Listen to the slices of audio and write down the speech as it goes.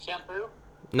shampoo?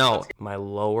 No, my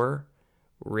lower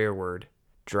rearward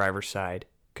driver's side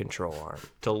control arm.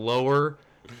 The lower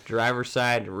driver's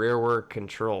side rearward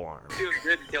control arm. It feels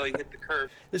good until you hit the curb.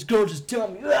 This girl just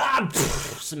told me,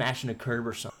 smashing a curb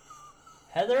or something.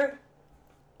 Heather?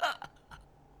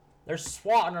 There's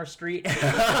SWAT on our street.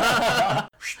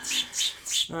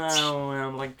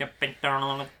 I'm like that's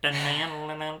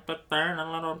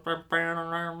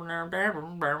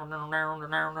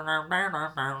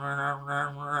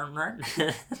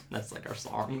like our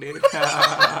song, dude.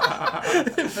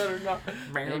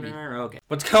 Okay.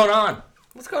 What's going on?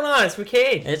 What's going on? It's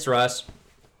McKade. It's Russ.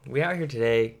 We out here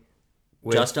today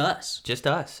with Just us. Just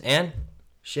us. And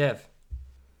Chev. Is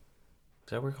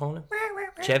that what we're calling him?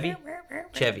 Chevy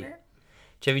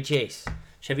Chase.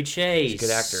 Chevy Chase. He's a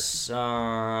good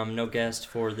actor. No guest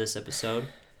for this episode.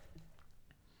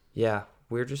 Yeah,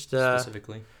 we're just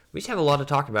Specifically. we just have a lot to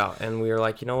talk about, and we were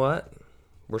like, you know what?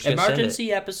 We're just gonna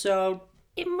Emergency episode.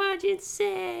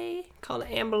 Emergency. Call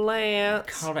the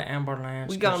ambulance. Call the ambulance.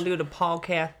 We gonna do the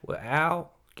podcast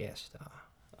without guest star.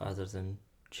 Other than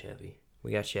Chevy.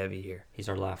 We got Chevy here. He's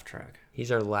our laugh track.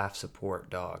 He's our laugh support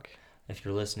dog. If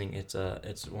you're listening, it's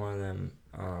one of them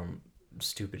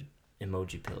stupid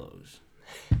emoji pillows.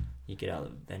 You get out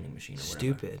of the vending machine or whatever.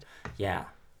 Stupid. Yeah.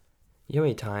 You know how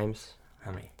many times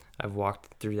How many? I've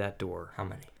walked through that door? How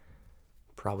many?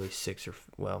 Probably 6 or,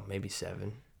 well, maybe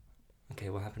 7. Okay,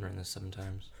 what happened during this 7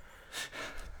 times?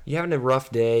 You having a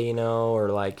rough day, you know, or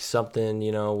like something,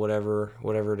 you know, whatever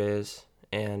it is,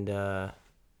 and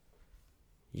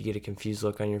you get a confused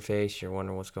look on your face. You're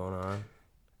wondering what's going on.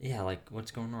 Yeah, like,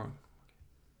 what's going on?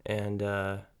 And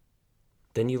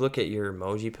then you look at your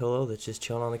emoji pillow that's just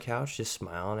chilling on the couch, just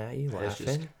smiling at you,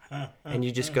 laughing. And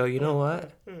you just go, you know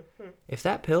what? If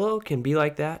that pillow can be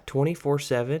like that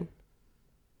 24/7,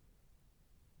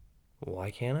 why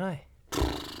can't I?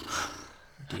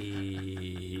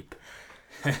 Deep.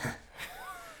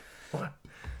 What?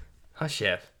 Huh,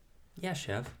 Chef? Yeah,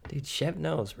 Chef. Dude, Chef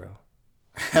knows, bro.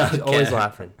 He's always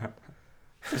laughing.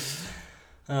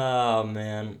 Oh,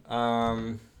 man.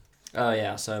 Oh,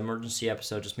 yeah, so emergency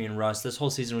episode, just me and Russ. This whole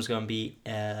season was going to be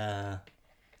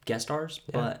guest stars,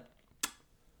 but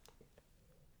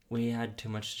we had too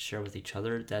much to share with each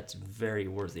other. That's very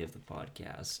worthy of the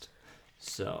podcast.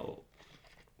 So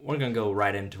we're going to go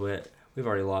right into it. We've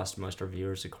already lost most of our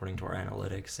viewers according to our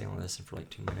analytics. They only listened for like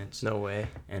 2 minutes. No way.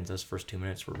 And those first 2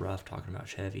 minutes were rough talking about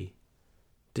Chevy.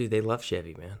 Dude, they love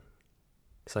Chevy, man.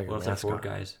 It's like What if they're Ford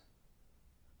guys?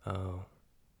 Oh.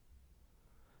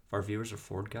 If our viewers are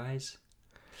Ford guys,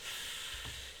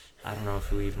 I don't know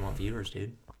if we even want viewers,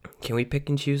 dude. Can we pick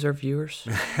and choose our viewers?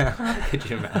 Could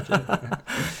you imagine?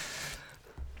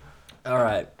 All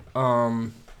right.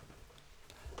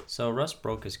 So Russ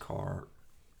broke his car.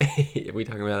 Are we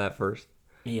talking about that first?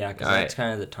 Yeah, because All that's right.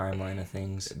 kind of the timeline of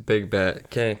things. Big bet.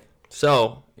 Okay.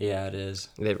 So. Yeah, it is.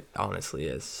 It honestly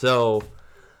is. So.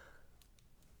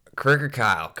 Cricker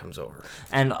Kyle comes over.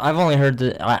 And I've only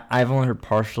heard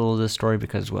partial of this story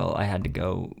because, well, I had to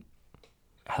go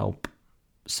help.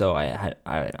 So I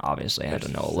obviously had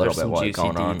to know a little bit what's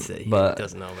going on. That he but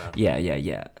doesn't know about.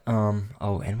 Yeah.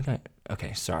 Oh, and we got.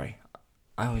 Okay, sorry.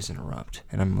 I always interrupt,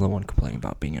 and I'm the one complaining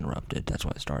about being interrupted. That's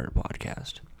why I started a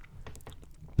podcast.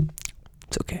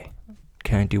 It's okay.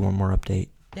 Can I do one more update?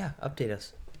 Yeah, update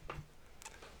us.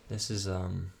 This is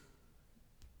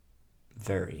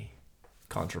very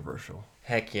controversial.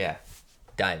 Heck yeah.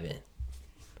 Dive in.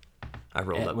 I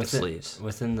rolled up the sleeves.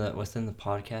 Within the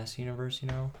podcast universe, you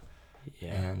know?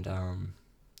 Yeah. And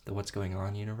the What's Going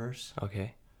On universe.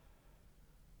 Okay.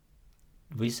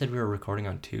 We said we were recording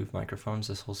on 2 microphones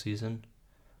this whole season,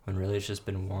 when really it's just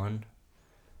been 1.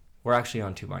 We're actually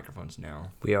on 2 microphones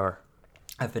now. We are.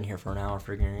 I've been here for an hour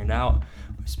figuring it out.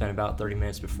 We spent about 30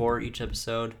 minutes before each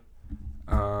episode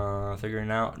figuring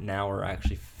it out. Now we're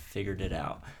actually figured it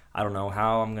out. I don't know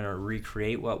how I'm going to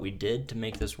recreate what we did to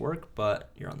make this work,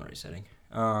 but you're on the right setting.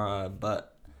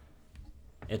 But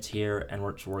it's here, and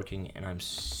it's working, and I'm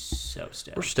so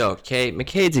stoked. We're stoked. Okay,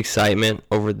 McKade's excitement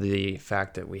over the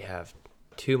fact that we have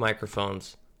 2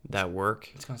 microphones that work.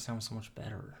 It's going to sound so much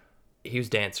better. He was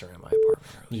dancing around my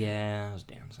apartment earlier. Yeah, I was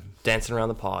dancing. Dancing around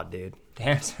the pod, dude.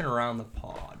 Dancing around the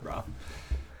pod, bro.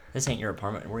 This ain't your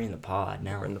apartment. We're in the pod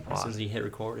now. We're in the pod. As soon as you hit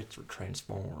record, it's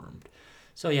transformed.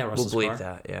 So, yeah, We'll Russell's bleep car.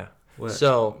 that, yeah. What?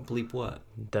 So, bleep what?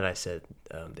 that I said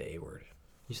the A word.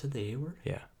 You said the A word?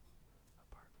 Yeah.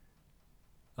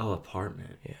 Oh,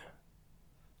 apartment. Yeah.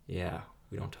 Yeah,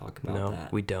 we don't talk about No,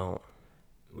 that. we don't.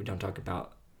 We don't talk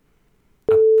about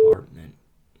apartment.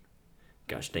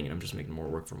 Gosh dang it, I'm just making more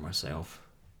work for myself.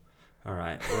 All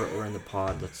right, we're in the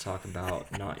pod. Let's talk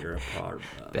about not your pod.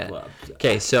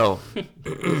 Okay, so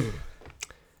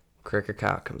Cricker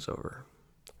Kyle comes over,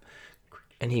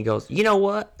 and he goes, you know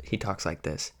what? He talks like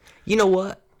this. You know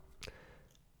what?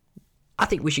 I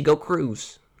think we should go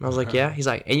cruise. And I was like, yeah. He's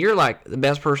like, and you're like the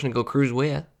best person to go cruise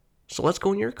with, so let's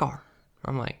go in your car.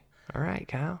 I'm like, all right,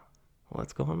 Kyle,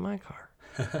 let's go in my car.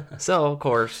 So, of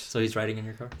course. So he's riding in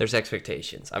your car? There's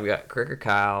expectations. I've got Cricker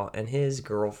Kyle and his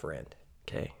girlfriend.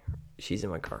 Okay. She's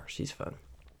in my car. She's fun.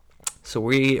 So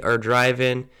we are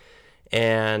driving,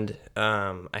 and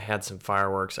I had some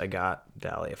fireworks. I got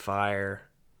Valley of Fire,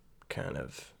 kind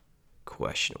of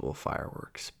questionable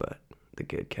fireworks, but the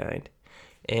good kind.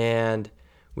 And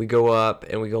we go up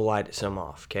and we go light some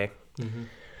off, okay? Mm-hmm.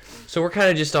 So we're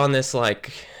kind of just on this,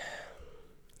 like,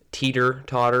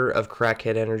 teeter-totter of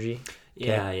crackhead energy.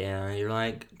 Yeah, yeah. You're,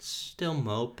 like, still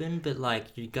moping, but,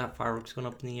 like, you got fireworks going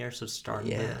up in the air, so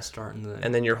starting the...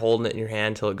 And then you're holding it in your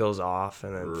hand until it goes off,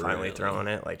 and then finally throwing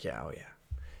it. Like, yeah, oh, yeah.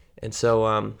 And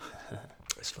so,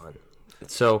 it's fun.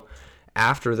 So,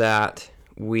 after that,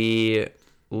 we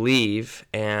leave,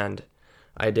 and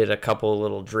I did a couple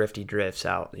little drifty drifts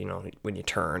out. You know, when you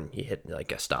turn, you hit,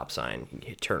 like, a stop sign.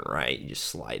 You turn right. You just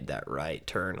slide that right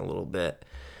turn a little bit.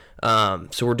 So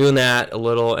we're doing that a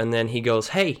little, and then he goes,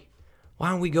 hey, why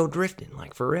don't we go drifting,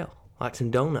 like, for real? Like some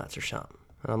donuts or something.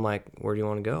 And I'm like, where do you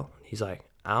want to go? He's like,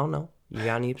 I don't know. You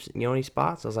know any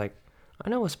spots? I was like, I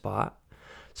know a spot.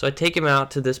 So I take him out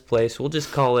to this place. We'll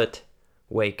just call it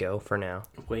Waco for now.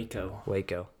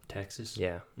 Waco. Texas?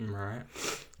 Yeah. Right.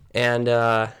 And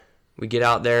we get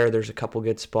out there. There's a couple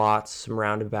good spots, some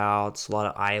roundabouts, a lot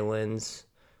of islands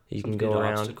you can go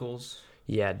around. Obstacles?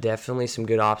 Yeah, definitely some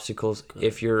good obstacles. Good.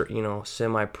 If you're,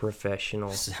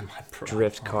 semi-professional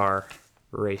drift car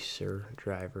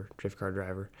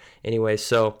driver. Anyway,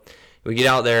 so we get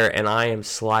out there, and I am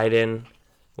sliding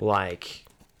like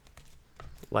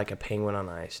a penguin on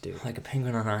ice, dude. Like a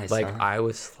penguin on ice, Like, huh? I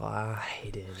was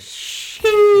sliding. It was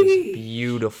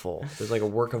beautiful. It was like a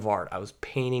work of art. I was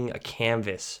painting a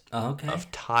canvas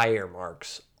of tire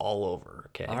marks all over,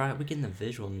 okay? All right, we're getting the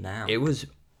visual now. It was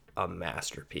a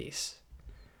masterpiece.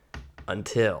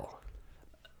 Until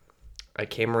I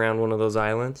came around one of those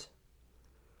islands.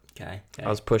 Okay. I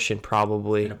was pushing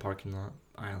probably... in a parking lot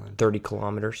island. 30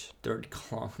 kilometers. 30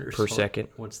 kilometers? Per second.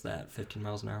 What's that, 15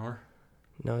 miles an hour?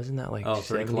 No, isn't that like 30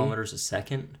 70? kilometers a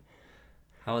second?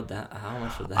 How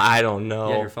much would that... I don't know.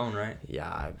 You have your phone, right?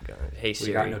 Yeah. Hey, Siri.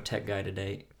 We got no tech guy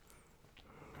today.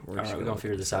 All right, we're going to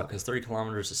figure this out, because 30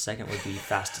 kilometers a second would be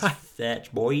fast as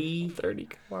fetch, boy. 30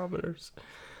 kilometers.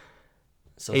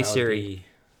 So hey, that Siri. would be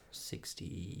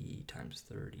 60 times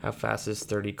 30. How fast is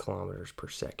 30 kilometers per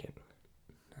second?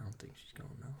 I don't think she's going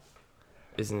to know.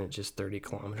 Isn't it just 30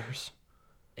 kilometers?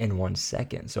 In 1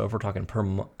 second. So if we're talking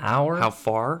per hour? How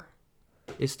far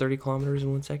is 30 kilometers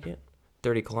in 1 second?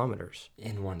 30 kilometers.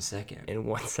 In 1 second. In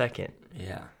 1 second.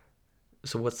 Yeah.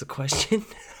 So what's the question?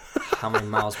 How many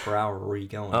miles per hour were you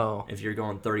going? Oh. If you're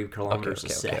going 30 kilometers a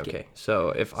second. Okay. So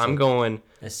if I'm going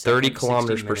 30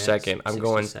 kilometers per second, I'm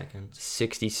going seconds.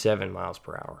 67 miles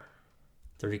per hour.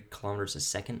 30 kilometers a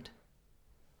second?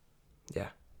 Yeah.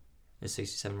 Is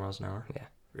 67 miles an hour? Yeah.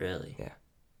 Really? Yeah.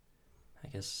 I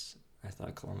guess I thought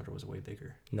a kilometer was way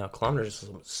bigger. No, kilometers is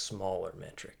a smaller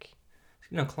metric.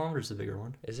 No, kilometer's the bigger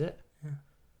one. Is it? Yeah.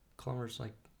 Kilometer's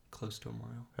like close to a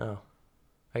mile. Oh.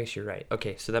 I guess you're right.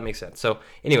 Okay, so that makes sense. So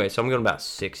anyway, I'm going about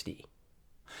 60.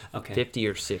 Okay. 50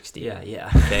 or 60. Yeah.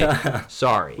 Okay.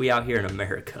 Sorry. We out here in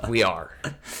America. We are.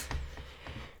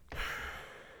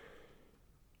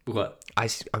 What?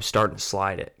 I'm starting to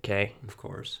slide it, okay? Of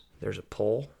course. There's a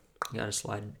pole. You gotta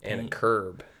slide. And a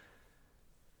curb.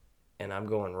 And I'm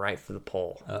going right for the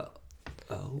pole. Oh.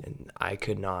 And I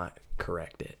could not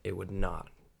correct it. It would not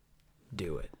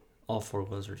do it. All four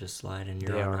wheels are just sliding.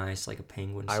 You're on ice like a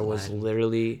penguin sliding. I was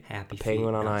literally happy a penguin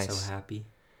feet, on not ice. so happy.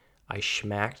 I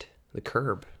smacked the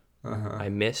curb. I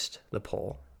missed the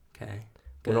pole. Okay.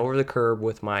 Went over the curb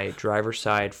with my driver's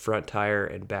side front tire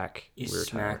and back rear tire. You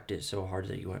smacked it so hard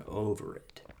that you went over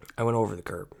it. I went over the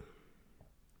curb.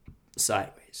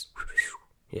 Sideways.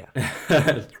 Yeah.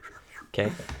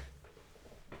 Okay.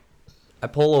 I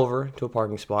pull over to a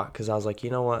parking spot because I was like, you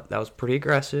know what? That was pretty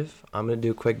aggressive. I'm going to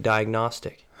do a quick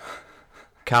diagnostic.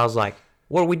 Kyle's like,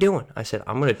 what are we doing? I said,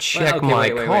 I'm going to check my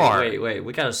car. Wait.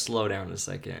 We got to slow down a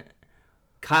second.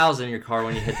 Kyle's in your car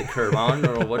when you hit the curb. I don't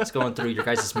know what's going through your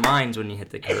guys' minds when you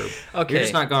hit the curb. Okay. You're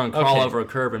just not going to crawl over a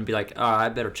curb and be like, oh, I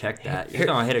better check that. You're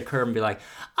going to hit a curb and be like,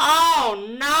 oh,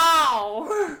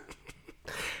 no.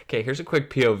 Okay, here's a quick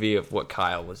POV of what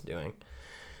Kyle was doing.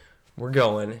 We're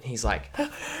going, and he's like,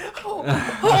 oh,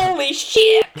 holy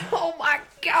shit. Oh, my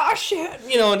gosh,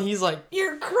 you know, and he's like,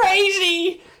 you're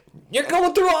crazy. You're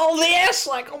going through all this,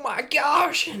 like, oh my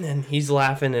gosh. And then he's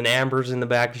laughing, and Amber's in the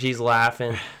back. She's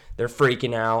laughing. They're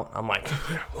freaking out. I'm like,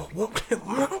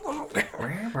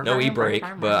 no e-brake,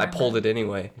 but I pulled it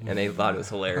anyway, and they thought it was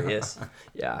hilarious.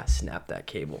 Yeah, I snapped that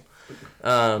cable.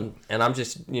 And I'm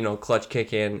just, you know, clutch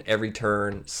kicking, every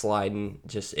turn, sliding,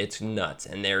 just, it's nuts.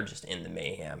 And they're just in the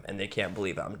mayhem, and they can't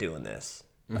believe I'm doing this.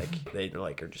 Like, they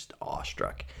like are just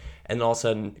awestruck. And then all of a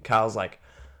sudden, Kyle's like,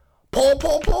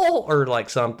 pull, or like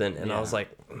something. And I was like,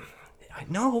 I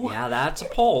know. Yeah, that's a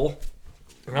pull.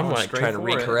 And I'm like trying to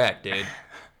recorrect, dude.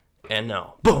 And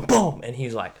no, boom, boom. And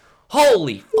he's like,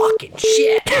 holy fucking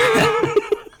shit.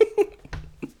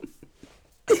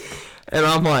 And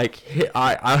I'm like,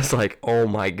 I was like, oh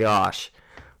my gosh.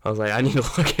 I was like, I need to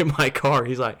look at my car.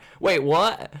 He's like, wait,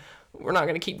 what? We're not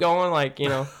going to keep going? Like, you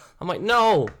know, I'm like,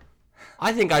 no,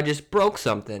 I think I just broke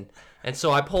something. And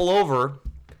so I pull over.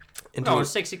 Into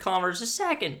 60 kilometers a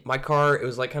second. My car, it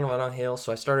was like kind of on a hill,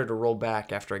 so I started to roll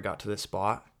back after I got to this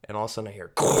spot. And all of a sudden I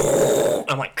hear,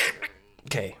 I'm like,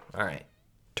 okay, all right.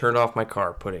 Turned off my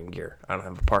car, put it in gear. I don't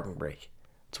have a parking brake.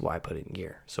 That's why I put it in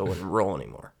gear, so it wouldn't roll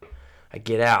anymore. I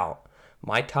get out.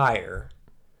 My tire,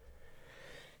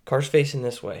 car's facing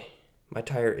this way. My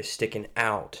tire is sticking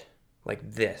out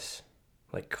like this,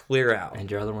 like clear out.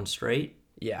 And your other one's straight?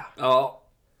 Yeah. Oh.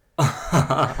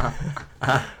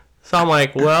 So I'm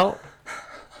like, well,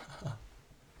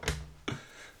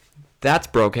 that's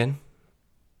broken.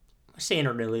 I seen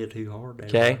her a little too hard.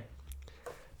 Okay.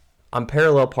 I'm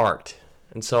parallel parked.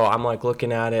 And so I'm like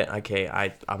looking at it. Okay,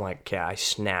 I'm like, okay, I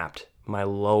snapped my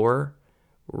lower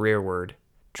rearward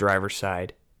driver's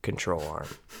side control arm.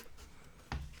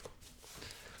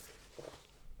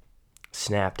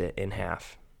 Snapped it in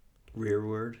half.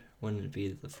 Rearward? Wouldn't it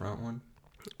be the front one?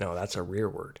 No, that's a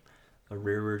rearward. A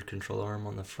rearward control arm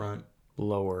on the front.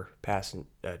 Lower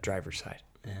driver's side.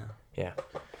 Yeah. Yeah.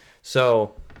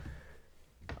 So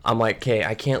I'm like, okay,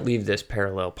 I can't leave this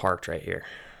parallel parked right here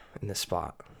in this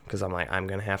spot. Because I'm like, I'm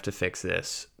going to have to fix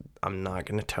this. I'm not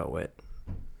going to tow it.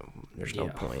 There's no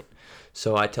point.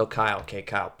 So I tell Kyle, okay,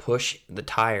 Kyle, push the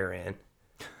tire in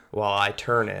while I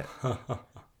turn it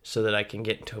so that I can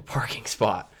get into a parking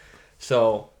spot.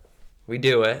 So we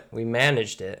do it. We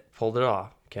managed it. Pulled it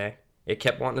off, okay? It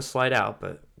kept wanting to slide out,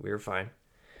 but we were fine.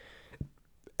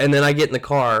 And then I get in the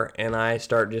car, and I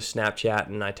start just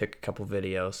Snapchatting. I took a couple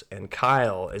videos, and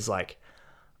Kyle is like,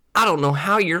 I don't know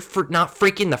how you're not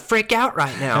freaking the frick out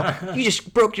right now. You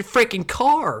just broke your freaking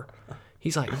car.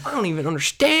 He's like, I don't even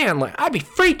understand. Like, I'd be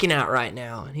freaking out right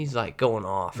now. And he's like going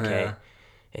off, okay? Yeah.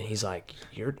 And he's like,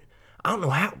 I don't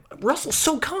know how. Russell's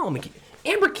so calm.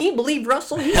 Amber can't believe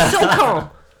Russell. He's so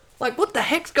calm. Like, what the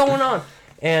heck's going on?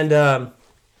 And I'm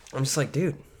just like,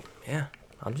 dude, yeah,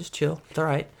 I'm just chill. It's all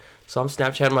right. So I'm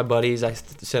Snapchatting my buddies. I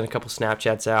sent a couple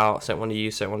Snapchats out. Sent one to you,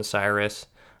 sent one to Cyrus.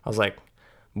 I was like,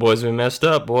 boys, we messed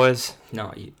up, boys.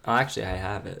 No, actually, I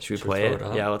have it. Should we play it?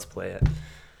 Yeah, let's play it.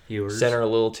 Viewers. Sent her a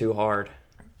little too hard.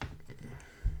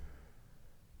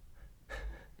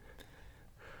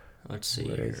 Let's see.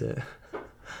 What is it?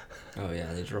 Oh,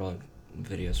 yeah, these are all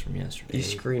videos from yesterday. You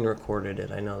screen recorded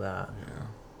it. I know that.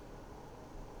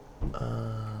 Yeah.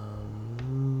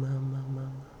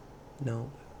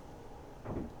 No.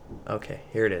 Okay,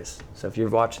 here it is. So if you're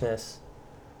watching this,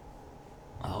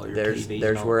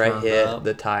 there's where I hit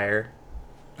the tire.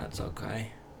 That's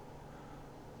okay.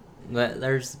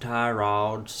 There's the tie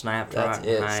rod snapped That's right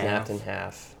in half. Snapped in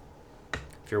half.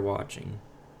 If you're watching.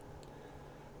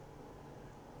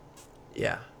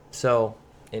 Yeah. So,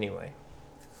 anyway.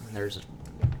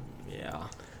 Yeah.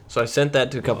 So I sent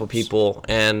that to a couple people,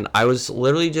 and I was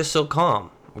literally just so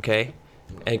calm, okay?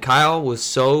 And Kyle was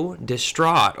so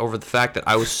distraught over the fact that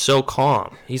I was so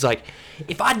calm. He's like,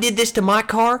 if I did this to my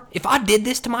car, I'd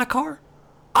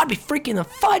be freaking the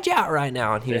fudge out right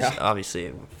now. And he was,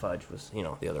 obviously, fudge was,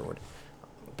 the other word.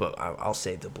 But I'll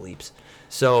save the bleeps.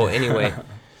 So, anyway,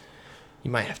 you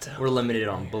might have to. We're limited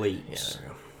on bleeps. Yeah,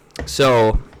 there we go.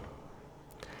 So,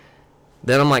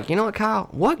 then I'm like, you know what, Kyle?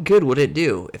 What good would it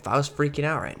do if I was freaking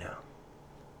out right now?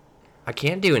 I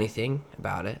can't do anything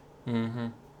about it. Mm-hmm.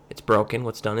 It's broken.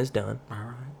 What's done is done. All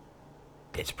right.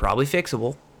 It's probably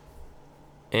fixable.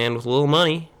 And with a little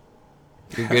money,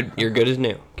 you're good. You're good as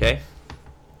new. Okay.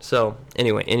 So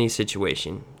anyway, any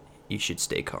situation, you should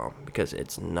stay calm because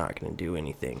it's not going to do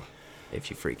anything if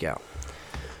you freak out.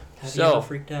 Have you ever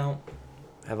freaked out?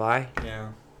 Have I?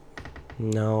 Yeah.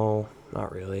 No,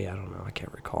 not really. I don't know. I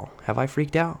can't recall. Have I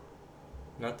freaked out?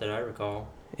 Not that I recall.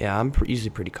 Yeah, I'm usually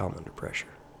pretty calm under pressure.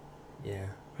 Yeah.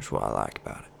 That's what I like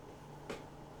about it.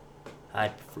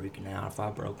 I'd be freaking out if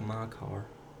I broke my car.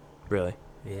 Really?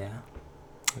 Yeah.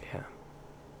 Yeah.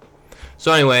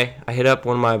 So anyway, I hit up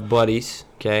one of my buddies,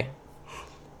 okay?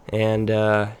 And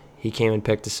he came and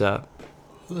picked us up.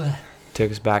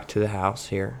 Took us back to the house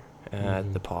here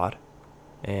at the pod.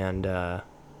 And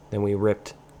then we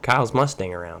ripped Kyle's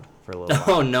Mustang around for a little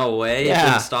while. Oh, no way? Yeah. It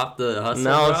didn't stop the hustle?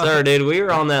 No, bro? sir, dude. We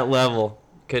were on that level.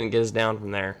 Couldn't get us down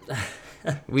from there.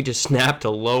 We just snapped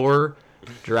a lower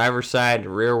driver's side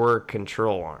rearward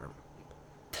control arm.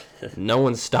 No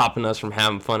one's stopping us from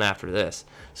having fun after this.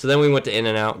 So then we went to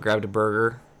In-N-Out, grabbed a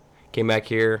burger, came back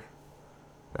here.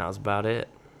 That was about it.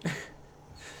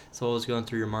 So what was going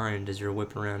through your mind as you're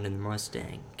whipping around in the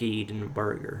Mustang, eating a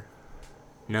burger?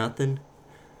 Nothing?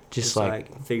 Just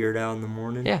like figure it out in the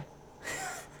morning? Yeah.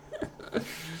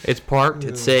 It's parked.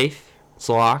 It's safe. It's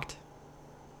locked.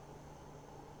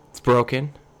 It's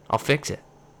broken. I'll fix it.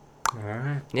 All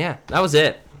right. Yeah, that was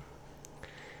it.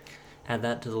 Add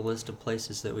that to the list of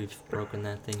places that we've broken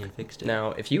that thing and fixed it.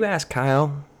 Now, if you ask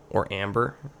Kyle or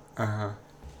Amber, Uh-huh.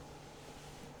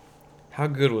 how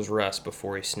good was Russ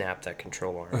before he snapped that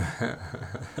control arm?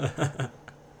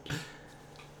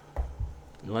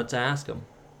 Let's ask them.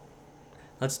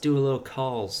 Let's do a little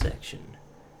call section.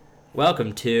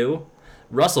 Welcome to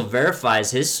Russell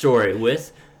verifies his story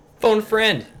with Phone a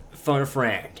friend. Phone a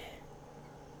friend.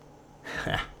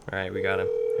 All right, we got him.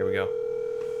 Here we go.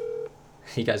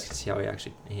 You guys can see how he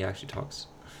actually talks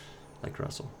like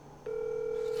Russell.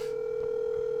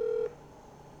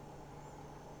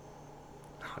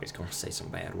 Oh, he's gonna say some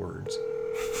bad words.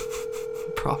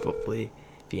 Probably,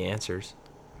 if he answers.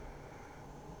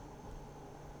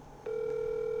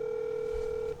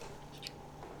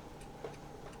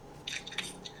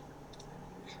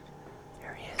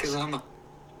 There he is. Cause I'm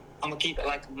gonna keep it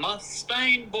like a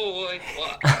Mustang boy.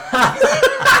 What?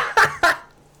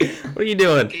 What are you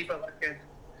doing?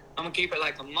 I'm gonna keep it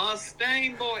like a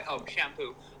Mustang boy. Oh,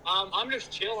 shampoo. I'm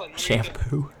just chilling.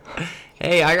 Shampoo.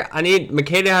 Hey, I need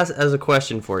McKade has a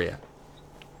question for you.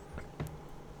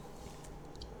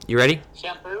 You ready?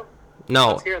 Shampoo?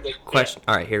 No. Let's hear the Question.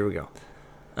 All right, here we go.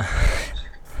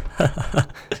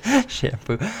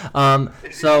 Shampoo.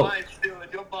 If So your wife's doing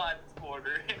your body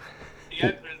order, the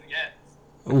answer is yes.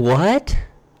 what?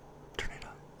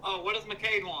 Oh, what does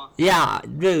McKade want? Yeah,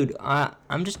 dude.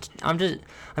 I'm just trying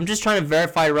to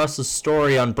verify Russell's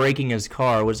story on breaking his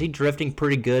car. Was he drifting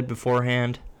pretty good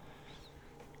beforehand?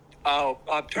 Oh,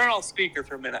 turn off speaker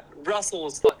for a minute. Russell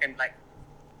was fucking like,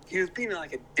 he was being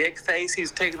like a dick face. He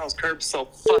was taking those curbs so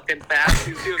fucking fast.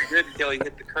 He was doing good until he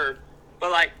hit the curb.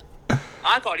 But like,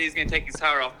 I thought he was gonna take his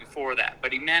tire off before that,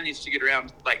 but he managed to get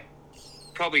around like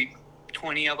probably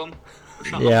 20 of them. Or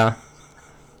something. Yeah.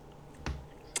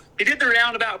 He did the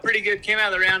roundabout pretty good. Came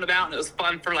out of the roundabout and it was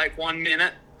fun for like 1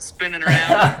 minute, spinning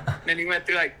around. Then he went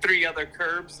through like 3 other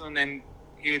curbs and then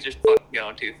he was just fucking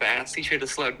going too fast. He should have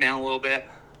slowed down a little bit.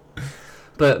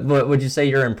 But would you say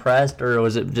you're impressed, or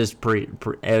was it just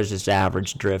it was just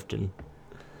average drifting?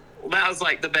 Well, that was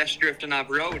like the best drifting I've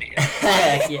rode yet.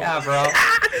 Heck yeah, bro.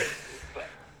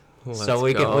 So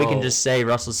we can just say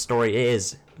Russell's story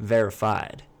is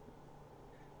verified.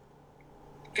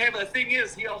 Okay, but the thing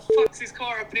is, he all fucks his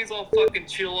car up and he's all fucking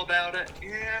chill about it.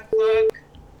 Yeah, fuck.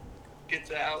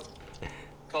 Gets out.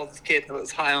 Calls his kid that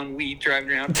was high on weed driving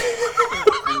around.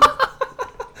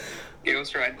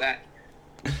 Ghost ride that.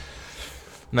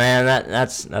 Man,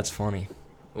 that's funny.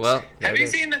 Well, Have you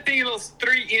seen the thing of those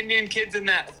 3 Indian kids in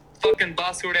that fucking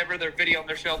bus or whatever? Their video on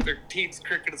their shelf, their teeth's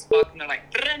crooked as fuck, and they're like,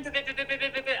 and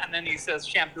then he says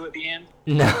shampoo at the end.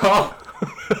 No.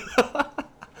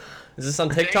 Is this on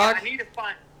TikTok? I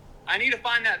need to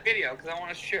find that video because I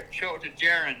want to show it to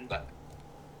Jaron, but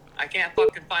I can't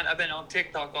fucking find. I've been on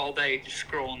TikTok all day just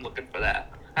scrolling looking for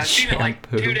that. I've seen it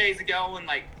like 2 days ago and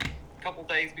like a couple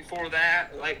days before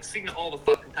that. Like seen it all the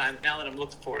fucking time. Now that I'm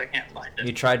looking for it, I can't find it.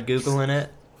 You tried Googling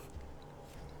it?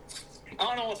 I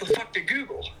don't know what the fuck to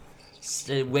Google.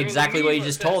 Exactly what you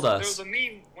just told There us. was a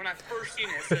meme when I first seen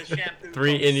it. It says shampoo.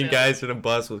 3 Indian guys in a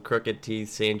bus with crooked teeth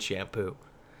saying shampoo.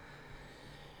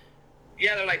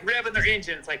 Yeah, they're like revving their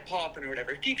engine. It's like popping or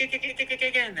whatever. And then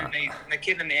the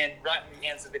kid in the end, right in the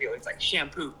end of the video, it's like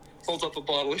shampoo. Holds up a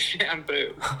bottle of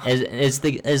shampoo. Is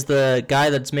the guy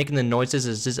that's making the noises,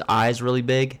 is his eyes really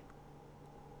big?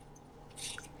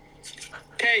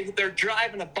 Okay, they're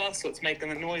driving a bus that's making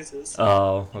the noises.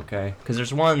 Oh, okay. Because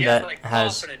there's one that like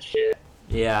has. popping and shit.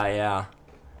 Yeah.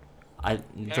 I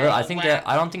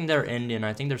don't think they're Indian.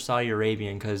 I think they're Saudi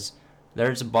Arabian because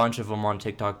there's a bunch of them on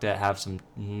TikTok that have some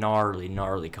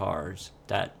gnarly cars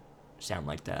that sound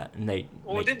like that, and they.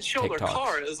 Well, it didn't show TikToks. their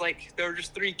car. It was like there were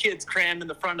just 3 kids crammed in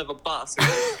the front of a bus or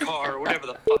a car or whatever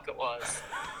the fuck it was.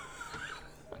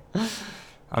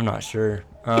 I'm not sure.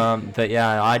 But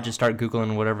yeah, I just start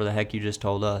Googling whatever the heck you just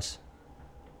told us.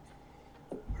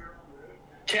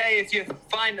 Okay, if you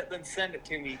find it, then send it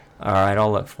to me. All right,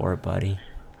 I'll look for it, buddy.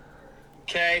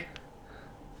 Okay.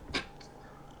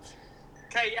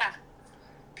 Okay, yeah.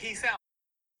 Peace out.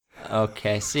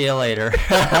 Okay, see you later.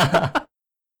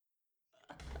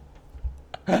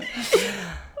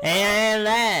 And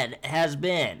that has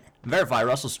been Verify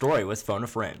Russell's Story with Phone a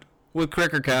Friend. With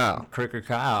Cricker Kyle. Cricker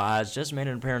Kyle has just made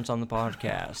an appearance on the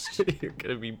podcast. You're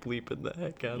gonna be bleeping the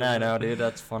heck out of No, no, dude,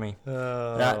 that's funny. We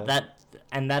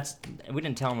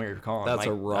didn't tell him we were calling. That's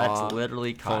a raw That's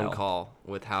literally Kyle. phone call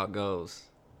with how it goes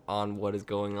on what is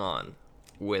going on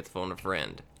with Phone a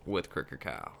Friend with Cricker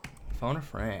Kyle. Phone a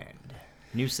Friend.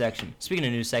 New section. Speaking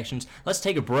of new sections, let's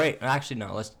take a break. Actually,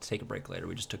 no, let's take a break later.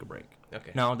 We just took a break.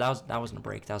 Okay. No, that wasn't a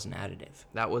break. That was an additive.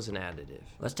 That was an additive.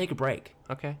 Let's take a break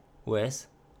Okay. with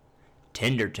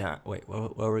Tinder time. Wait,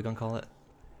 what are we gonna call it?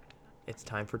 It's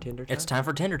time for Tinder time? It's time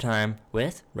for Tinder time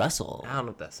with Russell. I don't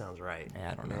know if that sounds right.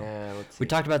 Yeah, I don't know. Yeah, let's see. We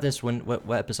talked about this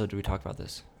what episode did we talk about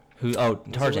this?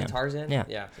 Tarzan. Tarzan? Yeah.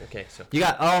 Yeah. Okay, so You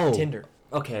got Tinder.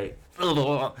 Okay.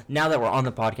 Now that we're on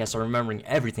the podcast, I'm remembering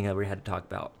everything that we had to talk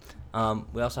about.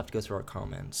 We also have to go through our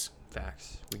comments.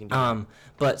 Facts. We can do that.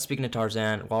 But speaking of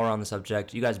Tarzan, while we're on the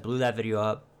subject, you guys blew that video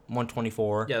up,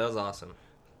 124. Yeah, that was awesome.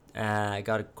 I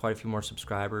got quite a few more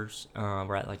subscribers.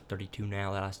 We're at like 32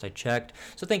 now, last I checked.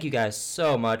 So thank you guys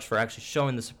so much for actually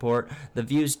showing the support. The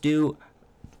views do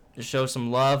show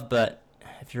some love, but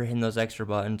if you're hitting those extra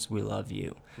buttons, we love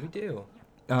you. We do.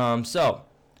 So,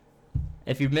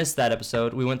 if you missed that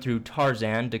episode, we went through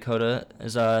Tarzan,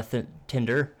 Dakota's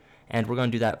Tinder, and we're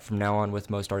going to do that from now on with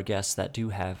most of our guests that do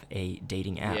have a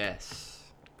dating app. Yes.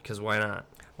 Because why not?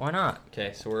 Why not?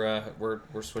 Okay, so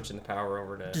we're switching the power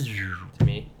over to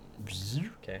me.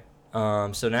 Okay.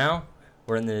 So now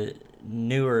we're in the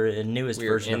newest We're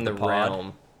version in of the the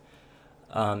pod.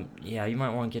 realm. Yeah, you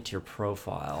might want to get to your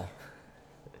profile.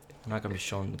 I'm not going to be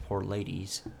showing the poor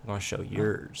ladies. I'm going to show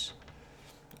yours.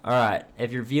 All right.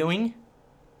 If you're viewing,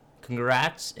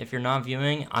 congrats. If you're not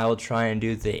viewing, I will try and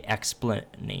do the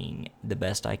explaining the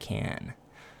best I can.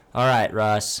 All right,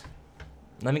 Russ.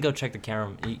 Let me go check the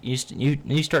camera. You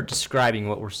start describing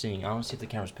what we're seeing. I want to see if the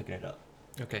camera's picking it up.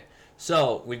 Okay.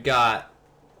 So we've got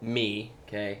me,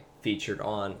 okay, featured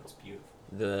on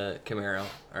the Camaro.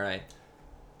 All right.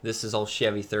 This is old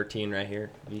Chevy 13 right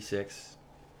here, V6.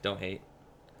 Don't hate.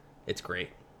 It's great.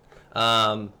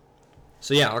 So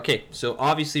yeah, okay. So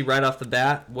obviously right off the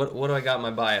bat, what do I got in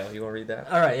my bio? You want to read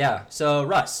that? All right, yeah. So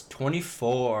Russ,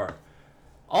 24.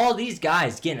 All these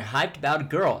guys getting hyped about a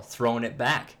girl, throwing it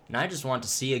back. And I just want to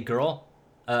see a girl.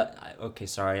 Okay,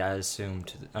 sorry, I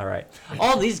assumed. All right.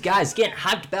 All these guys getting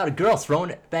hyped about a girl, throwing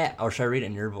it back. Or should I read it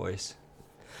in your voice?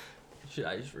 Should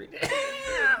I just read it?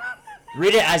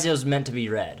 Read it as it was meant to be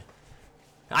read.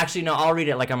 Actually, no, I'll read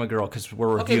it like I'm a girl because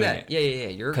we're reviewing it. Yeah.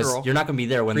 You're a girl. Because you're not going to be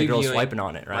there when the girl's Previewing. swiping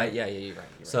on it, right? Yeah, you're right.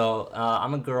 So,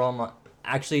 I'm a girl.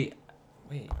 Actually,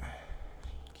 Wait,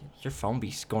 your phone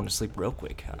be going to sleep real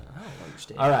quick. Huh? I don't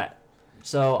understand. All right.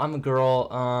 So I'm a girl.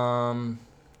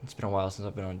 It's been a while since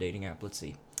I've been on a dating app. Let's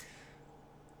see.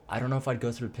 I don't know if I'd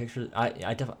go through the pictures.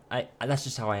 That's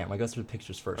just how I am. I go through the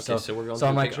pictures first. Okay, so we're going So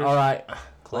I'm through like, pictures? all right.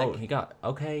 Click.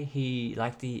 He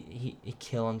liked he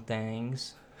killing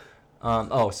things.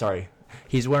 Oh, sorry.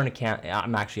 He's wearing a cam.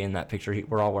 I'm actually in that picture.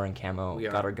 We're all wearing camo. We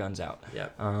are. Got our guns out.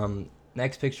 Yep.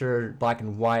 Next picture, black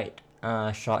and white.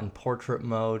 Shot in portrait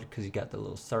mode because you got the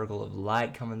little circle of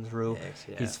light coming through. Yes,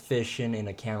 yeah. He's fishing in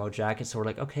a camo jacket, so we're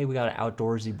like, okay, we got an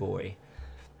outdoorsy boy.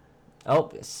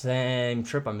 Oh, same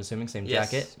trip, I'm assuming, same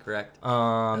Yes, jacket. correct.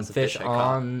 Fish fish I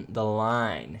on the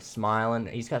line, smiling.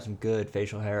 He's got some good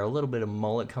facial hair, a little bit of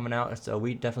mullet coming out, so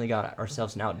we definitely got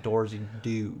ourselves an outdoorsy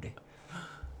dude.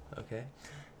 Okay.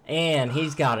 And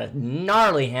he's got a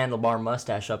gnarly handlebar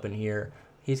mustache up in here.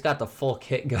 He's got the full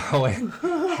kit going.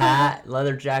 Hat,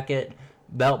 leather jacket,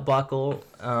 belt buckle,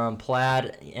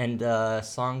 plaid, and a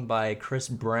song by Chris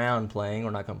Brown playing.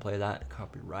 We're not going to play that.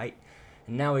 Copyright.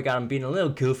 And now we got him being a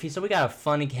little goofy. So we got a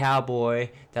funny cowboy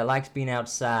that likes being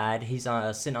outside. He's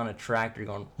sitting on a tractor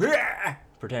going, "Rah!"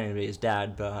 pretending to be his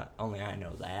dad, but only I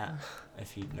know that,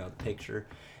 if you know the picture.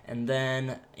 And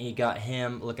then you got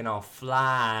him looking all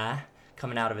fly,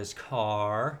 coming out of his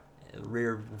car.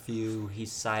 Rear view,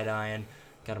 he's side-eyeing,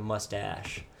 got a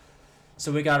mustache.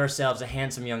 So we got ourselves a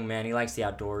handsome young man. He likes the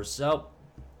outdoors. So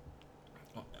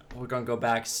we're going to go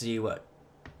back see what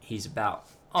he's about.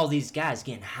 All these guys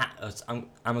getting hot.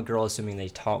 I'm a girl assuming they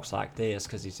talks like this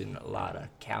because he's in a lot of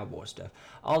cowboy stuff.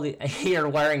 You're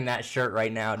wearing that shirt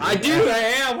right now, dude. I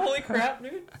am. Holy crap,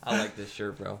 dude. I like this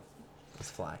shirt, bro. Let's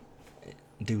fly.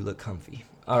 do look comfy.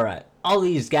 All right. All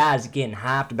these guys are getting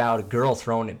hyped about a girl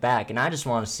throwing it back, and I just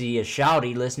want to see a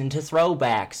shouty listening to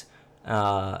throwbacks.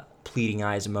 Pleading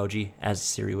eyes emoji, as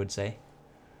Siri would say.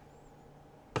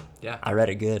 Yeah. I read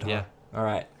it good, huh? Yeah. All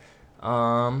right.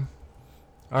 All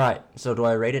right. So do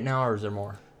I rate it now, or is there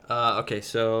more? Okay,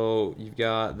 so you've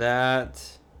got that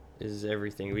is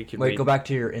everything. We could go back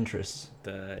to your interests.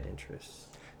 The interests.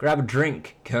 Grab a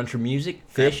drink, country music,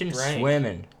 fishing,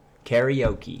 swimming,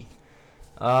 karaoke.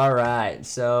 All right,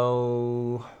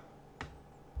 so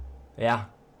yeah,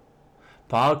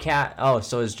 podcast. Oh,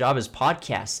 so his job is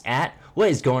podcasts at What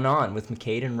Is Going On with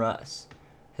McKade and Russ.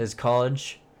 His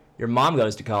college, your mom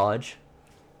goes to college.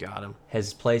 Got him.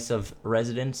 His place of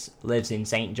residence lives in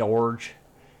St. George,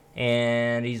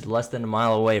 and he's less than a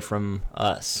mile away from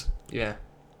us. Yeah.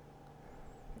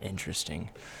 Interesting.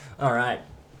 All right.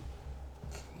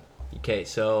 Okay,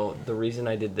 so the reason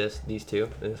I did this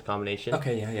combination.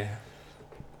 Okay, yeah.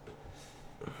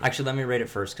 Actually, let me rate it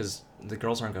first, because the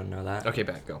girls aren't going to know that. Okay,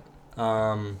 back, go.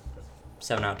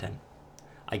 7 out of 10.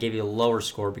 I gave you a lower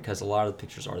score because a lot of the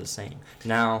pictures are the same.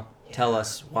 Now, tell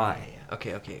us why.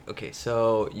 Okay.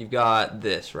 So you've got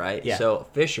this, right? Yeah. So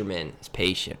fisherman is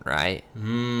patient, right?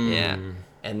 Yeah.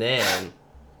 And then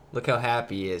look how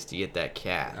happy he is to get that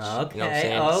catch. Okay. You know what I'm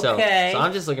saying? Okay. So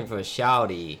I'm just looking for a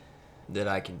shouty that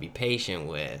I can be patient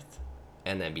with,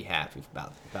 and then be happy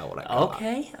about what I got.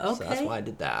 Okay. So that's why I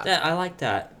did that. I like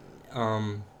that.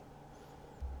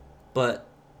 But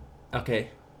okay.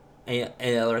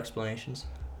 Any other explanations?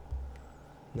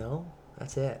 No,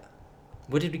 that's it.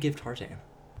 What did we give Tarzan?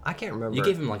 I can't remember. You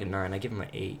gave him like a 9. I gave him an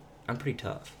 8. I'm pretty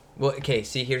tough. Well, okay.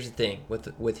 See, here's the thing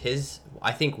with his.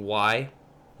 I think why.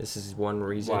 This is one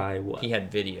reason. Why what? He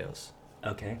had videos.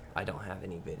 Okay. I don't have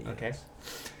any videos. Okay.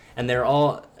 And they're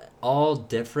all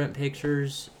different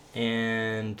pictures,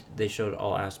 and they showed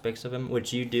all aspects of him,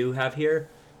 which you do have here,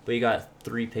 but you got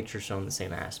 3 pictures showing the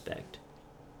same aspect.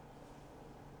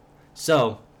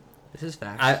 So, this is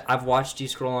facts. I've watched you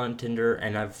scroll on Tinder,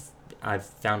 and I've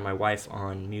found my wife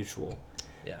on Mutual.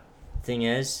 Yeah. Thing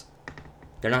is,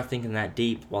 they're not thinking that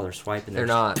deep while they're swiping. They're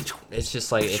not. It's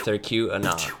just like if they're cute or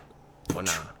not. Or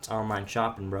not. It's online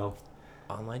shopping, bro.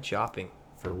 Online shopping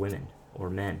for women or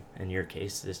men. In your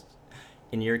case,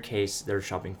 they're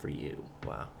shopping for you.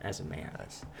 Wow. As a man.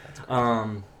 That's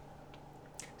crazy.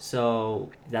 So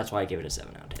that's why I give it a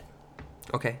 7 out of 10.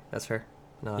 Okay, that's fair.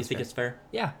 No, You think it's fair?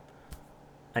 Yeah.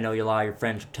 I know a lot of your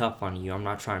friends are tough on you. I'm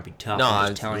not trying to be tough. No, I'm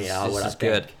just telling you what I think.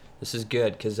 Good. This is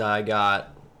good because I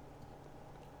got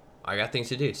things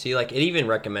to do. See, like it even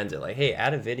recommends it. Like, hey,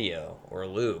 add a video or a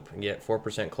loop and get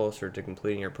 4% closer to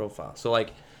completing your profile. So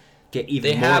like, get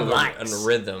even they more have likes. a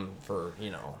rhythm for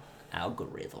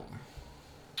algorithm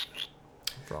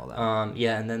for all that.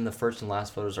 Yeah, and then the first and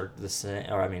last photos are the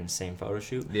same photo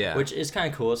shoot. Yeah. Which is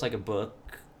kind of cool. It's like a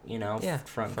book, Yeah.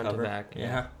 front to cover. back.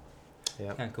 Yeah.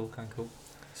 Yeah. Kind of cool.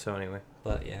 So anyway.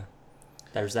 But yeah,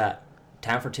 there's that.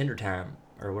 Time for Tinder time,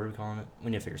 or what are we calling it?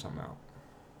 We need to figure something out.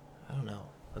 I don't know.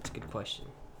 That's a good question.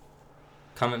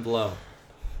 Comment below.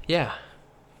 Yeah.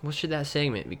 What should that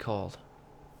segment be called?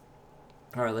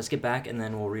 All right, let's get back, and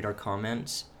then we'll read our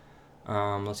comments.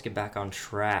 Let's get back on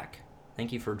track.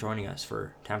 Thank you for joining us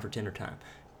for Time for Tinder time.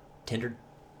 Tinder?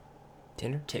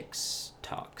 Ticks,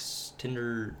 talks.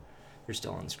 Tinder, you're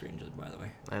still on the screen, just by the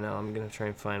way. I know. I'm going to try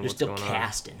and find You're what's going still on.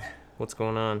 casting. What's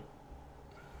going on?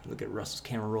 Look at Russell's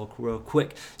camera roll real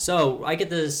quick. So, I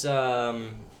get this, Why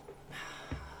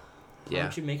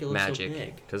don't you make it look magic, so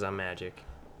big? Because I'm magic.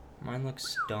 Mine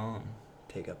looks dumb.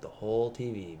 Take up the whole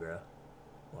TV, bro.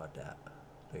 What that?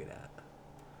 Look at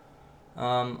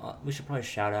that. We should probably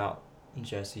shout out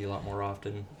Jesse a lot more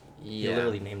often. Yeah. He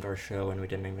literally named our show, and we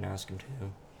didn't even ask him to.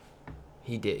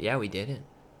 He did. Yeah, we didn't.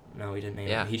 No, we didn't name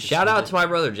Yeah. him. He just Shout drew out it. to my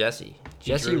brother Jesse.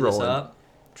 He Jesse drew this Rowland. up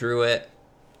Drew it.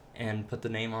 and put the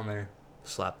name on there.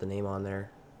 Slapped the name on there.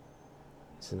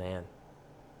 He's the man.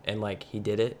 And like he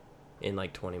did it in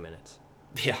like 20 minutes.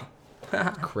 Yeah.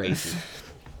 Crazy.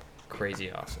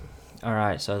 Crazy awesome. All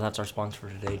right, so that's our sponsor for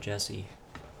today, Jesse.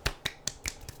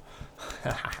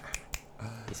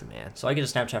 He's a man. So I get a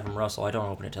Snapchat from Russell. I don't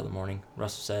open it till the morning.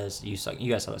 Russell says, "You suck."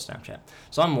 You guys saw the Snapchat.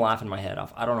 So I'm laughing my head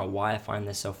off. I don't know why I find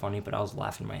this so funny, but I was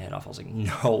laughing my head off. I was like,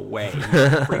 no way. He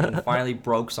freaking finally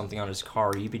broke something on his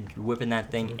car. You've been whipping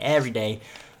that thing every day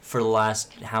for the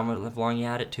last, how long you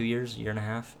had it? 2 years? Year and a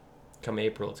half? Come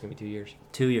April, it's going to be 2 years.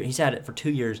 2 years. He's had it for 2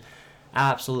 years.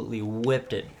 Absolutely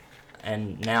whipped it.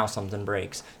 And now something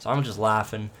breaks. So I'm just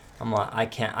laughing. I'm like,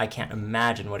 I can't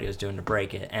imagine what he was doing to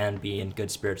break it and be in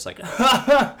good spirits. Like,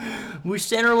 we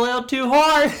sent her a little too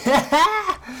hard.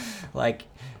 like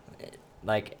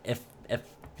if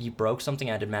you broke something,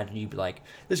 I'd imagine you'd be like,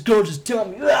 this girl just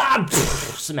dumped me, ah!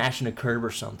 Smashing a curb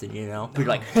or something, you know? But you're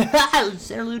like,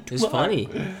 It's funny.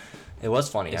 It was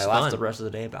funny. It's I laughed fun. the rest of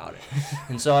the day about it.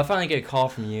 And so I finally get a call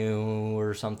from you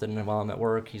or something while I'm at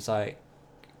work. He's like,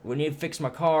 we need to fix my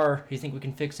car. Do you think we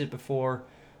can fix it before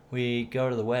we go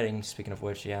to the wedding? Speaking of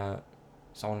which, yeah,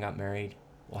 someone got married.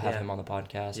 We'll have him on the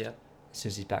podcast. Yep. As soon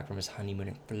as he's back from his honeymoon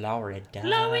in Florida.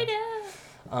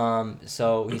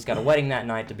 So he's got a wedding that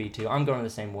night to be to. I'm going to the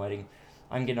same wedding.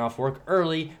 I'm getting off work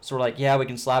early, so we're like, yeah, we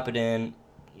can slap it in.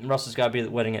 Russell's got to be at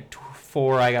the wedding at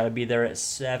 4. I got to be there at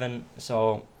 7.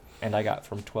 So, and I got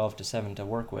from 12 to 7 to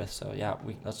work with. So yeah,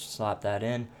 let's slap that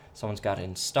in. Someone's got it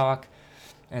in stock,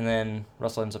 and then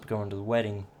Russell ends up going to the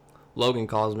wedding. Logan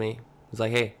calls me. He's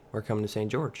like, hey, we're coming to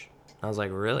St. George. I was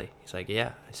like, really? He's like,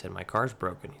 yeah. I said, my car's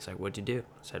broken. He's like, what'd you do?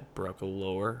 I said, broke a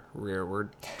lower rearward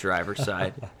driver's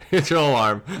side control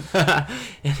arm.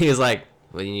 And he was like,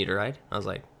 well, you need a ride? I was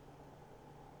like,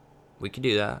 we could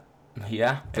do that.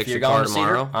 Yeah. Fix if you're your car going to Cedar,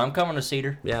 tomorrow. I'm coming to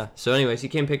Cedar. Yeah. So anyways, he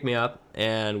came pick me up,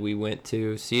 and we went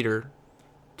to Cedar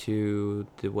to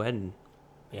the wedding.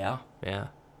 Yeah. Yeah.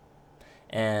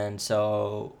 And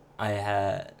so I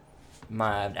had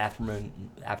my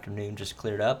afternoon just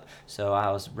cleared up, so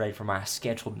I was ready for my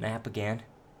scheduled nap again.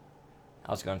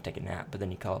 I was going to take a nap, but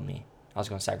then you called me. I was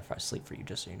going to sacrifice sleep for you,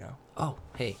 just so you know. Oh,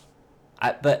 hey.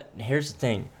 But here's the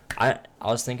thing. I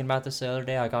was thinking about this the other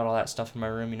day. I got all that stuff in my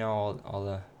room, you know, all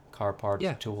the car parts,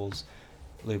 tools,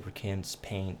 lubricants,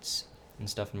 paints, and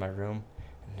stuff in my room.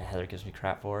 And Heather gives me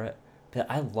crap for it. But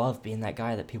I love being that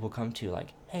guy that people come to,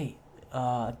 like, hey,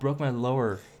 I broke my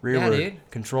lower rearward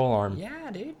control arm.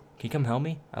 Yeah, dude. Can you come help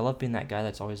me? I love being that guy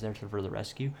that's always there for the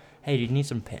rescue. Hey, do you need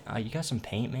some paint? You got some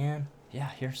paint, man? Yeah,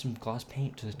 here's some gloss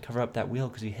paint to cover up that wheel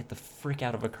because you hit the frick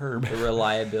out of a curb. The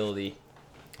reliability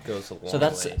goes a long So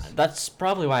ways. that's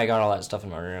probably why I got all that stuff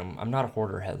in my room. I'm not a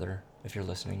hoarder, Heather, if you're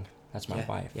listening. That's my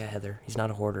wife. Yeah, Heather. He's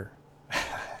not a hoarder.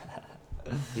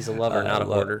 He's a lover, not a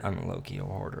hoarder. I'm a low-key a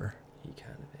hoarder. He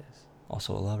kind of is.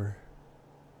 Also a lover.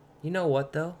 You know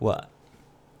what, though? What?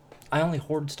 I only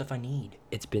hoard stuff I need.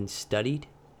 It's been studied,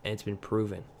 and it's been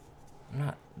proven.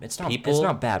 It's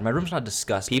not bad. My room's not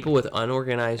disgusting. People with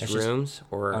unorganized rooms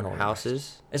or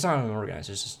houses. It's not unorganized.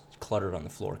 It's just cluttered on the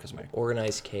floor because my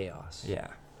organized chaos. Yeah,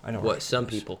 I know what some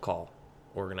people call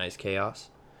organized chaos.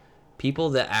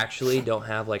 People that actually don't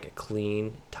have like a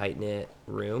clean, tight knit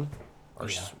room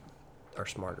are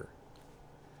smarter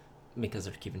because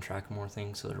they're keeping track of more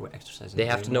things, so they're exercising. They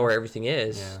have to know where everything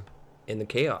is in the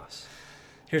chaos.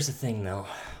 Here's the thing, though.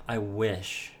 I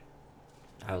wish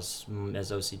I was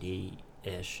as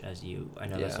OCD-ish as you. I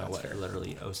know that's not what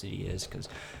literally OCD is,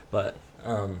 but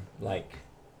like,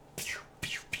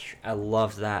 I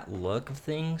love that look of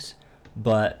things,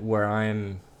 but where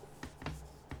I'm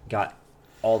got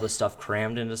all the stuff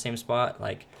crammed into the same spot,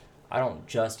 like, I don't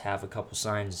just have a couple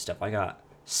signs and stuff. I got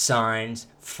signs,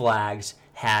 flags,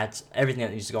 hats, everything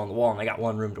that needs to go on the wall, and I got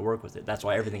one room to work with it. That's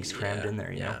why everything's crammed in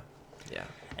there, you know? Yeah.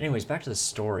 Anyways, back to the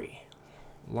story.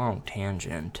 Long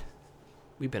tangent.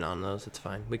 We've been on those. It's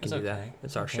fine. We can do that.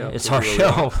 It's our show. It's our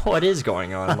show. What is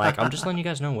going on? Like, I'm just letting you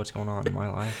guys know what's going on in my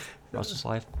life, Russell's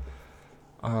life.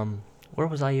 Where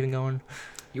was I even going?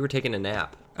 You were taking a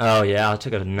nap. Oh yeah, I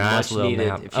took a nice little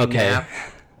nap. If you nap,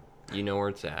 you know where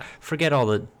it's at. Forget all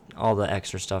the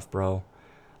extra stuff, bro.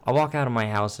 I walk out of my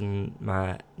house in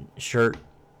my shirt,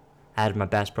 added my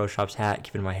Bass Pro Shops hat,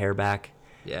 keeping my hair back.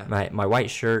 Yeah. My white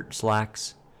shirt,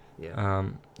 slacks. Yeah.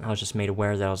 I was just made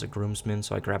aware that I was a groomsman,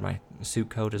 so I grabbed my suit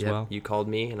coat as well. You called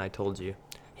me, and I told you.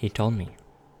 He told me.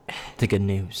 The good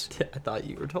news. I thought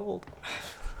you were told.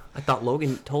 I thought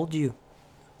Logan told you.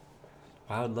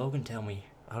 Why would Logan tell me?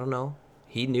 I don't know.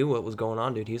 He knew what was going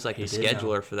on, dude. He was like the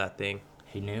scheduler for that thing.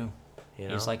 He knew. You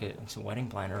know? He's like a wedding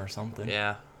planner or something.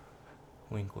 Yeah.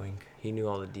 Wink, wink. He knew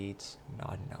all the deets.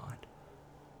 Nod, nod.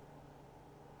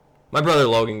 My brother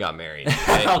Logan got married.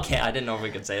 Okay? Okay, I didn't know if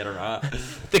we could say it or not.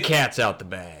 The cat's out the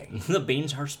bag. The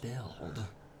beans are spilled.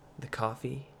 The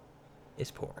coffee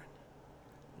is pouring.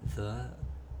 The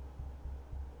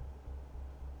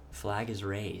flag is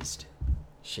raised.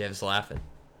 Chev's laughing.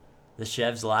 The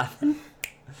Chev's laughing.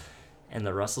 And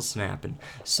the Russell's snapping.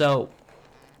 So,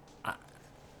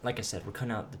 like I said, we're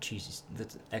cutting out the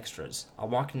extras.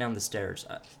 I'm walking down the stairs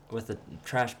with a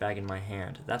trash bag in my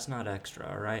hand. That's not extra,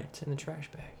 all right? It's in the trash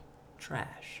bag.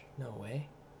 Trash. No way.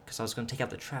 Because I was going to take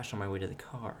out the trash on my way to the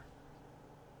car.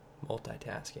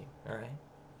 Multitasking, all right?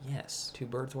 Yes. 2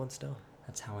 birds, 1 stone.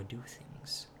 That's how I do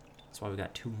things. That's why we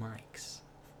got 2 mics.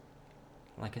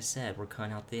 Like I said, we're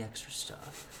cutting out the extra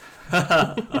stuff.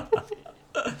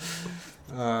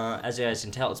 As you guys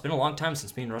can tell, it's been a long time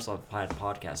since me and Russell have had a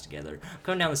podcast together. I'm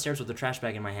coming down the stairs with the trash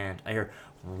bag in my hand. I hear...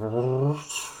 I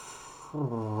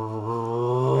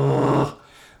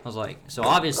was like, so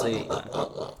obviously,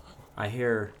 I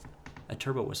hear a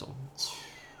turbo whistle.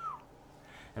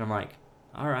 And I'm like,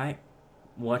 all right,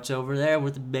 what's over there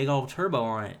with the big old turbo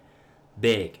on it?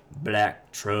 Big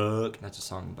black truck. That's a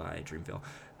song by Dreamville.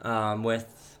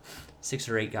 With 6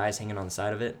 or 8 guys hanging on the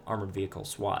side of it. Armored vehicle,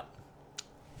 SWAT.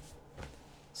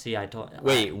 See, I told...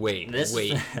 Wait.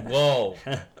 Whoa.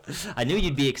 I knew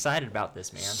you'd be excited about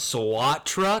this, man. SWAT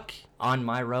truck? On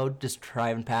my road, just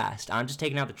driving past. I'm just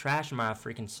taking out the trash in my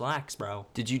freaking slacks, bro.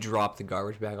 Did you drop the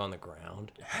garbage bag on the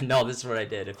ground? No, this is what I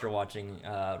did. If you're watching,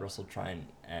 Russell try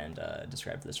and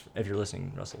describe this. If you're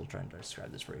listening, Russell will try and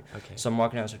describe this for you. Okay. So I'm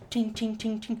walking out, it's like, ting, ting,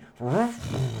 ting, ting.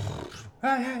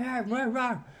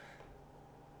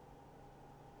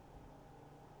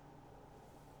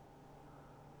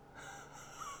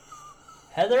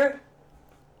 Heather?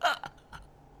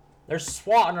 There's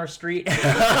SWAT on our street.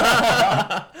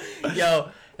 Yo,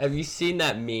 have you seen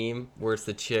that meme where it's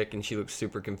the chick and she looks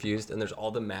super confused and there's all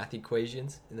the math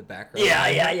equations in the background?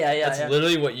 Yeah. That's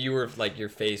literally what you were, like, your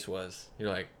face was. You're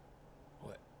like,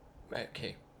 what?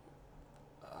 Okay.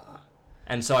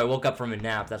 And so I woke up from a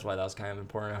nap. That's why that was kind of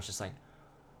important. I was just like,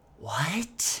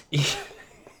 what?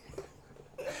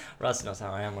 Russ knows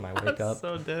how I am when I wake up.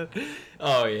 So dead.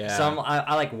 Oh, yeah. So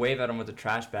I like wave at them with the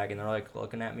trash bag, and they're like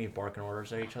looking at me, barking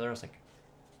orders at each other. I was like,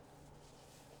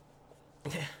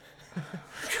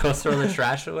 go throw the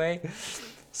trash away.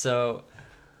 So,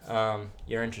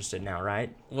 you're interested now,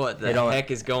 right? What the heck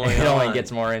is going on? It only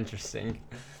gets more interesting.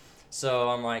 So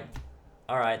I'm like,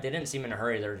 all right. They didn't seem in a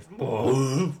hurry. They're just,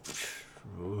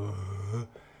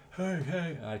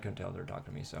 hey. I couldn't tell they were talking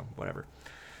to me, so whatever.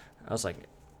 I was like,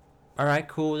 all right,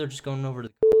 cool. They're just going over to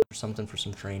the college or something for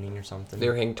some training or something. They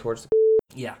were heading towards the...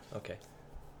 Yeah. Okay.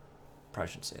 Probably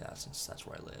shouldn't say that since that's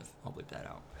where I live. I'll bleep that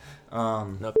out.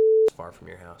 No, it's far from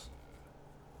your house.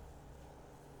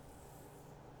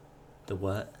 The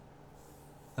what?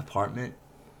 Apartment?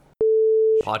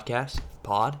 Podcast?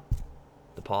 Pod?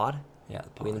 The pod? Yeah, the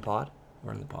pod. We in the pod?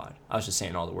 We're in the pod. I was just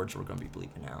saying all the words we're going to be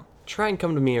bleeping out. Try and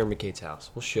come to me or McKade's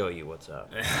house. We'll show you what's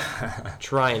up.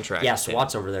 Try and track. Yeah,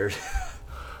 SWAT's over there. Yeah.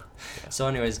 So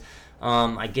anyways,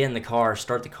 I get in the car,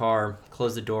 start the car,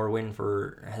 close the door, waiting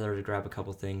for Heather to grab a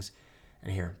couple things,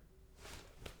 and hear.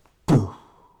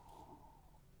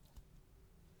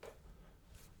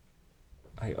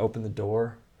 I open the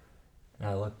door, and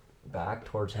I look back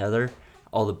towards Heather.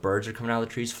 All the birds are coming out of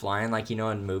the trees, flying like, you know,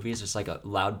 in movies. It's like a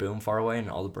loud boom far away, and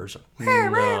all the birds are...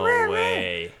 No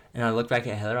way. And I looked back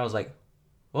at Heather, I was like,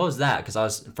 what was that?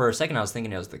 Because for a second I was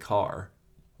thinking it was the car.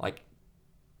 Like,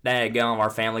 daggone, our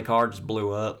family car just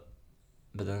blew up.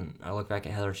 But then I look back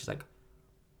at Heather, she's like, I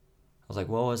was like,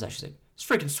 what was that? She's like, it's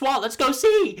freaking SWAT, let's go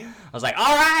see. I was like,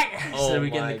 all right. Oh, so we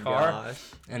get in the car, gosh.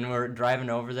 and we're driving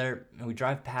over there, and we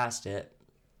drive past it,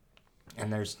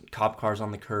 and there's cop cars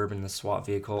on the curb and the SWAT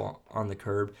vehicle on the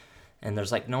curb, and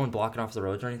there's like no one blocking off the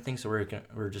roads or anything, so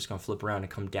we're just going to flip around and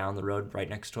come down the road right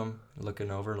next to him, looking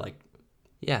over, like...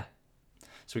 Yeah.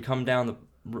 So we come down the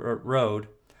road.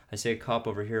 I see a cop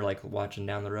over here, like, watching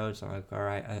down the road. So I'm like, all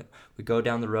right. We go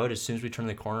down the road. As soon as we turn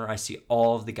the corner, I see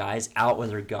all of the guys out with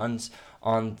their guns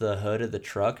on the hood of the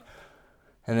truck.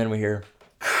 And then we hear,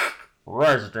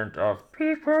 resident of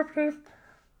beep, beep, beep,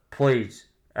 please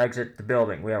exit the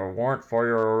building. We have a warrant for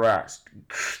your arrest.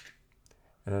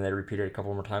 And then they repeat it a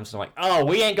couple more times. So I'm like, oh,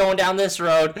 we ain't going down this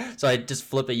road. So I just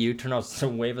flip a U-turn. I was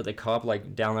wave at the cop,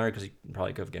 like, down there, because he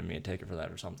probably could have given me a ticket for that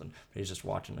or something. But he's just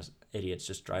watching us idiots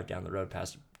just drive down the road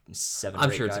past 7 or 8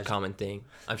 I'm sure guys. it's a common thing.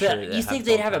 I'm But sure you think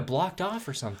they'd have it blocked off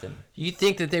or something? You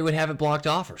think that they would have it blocked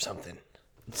off or something?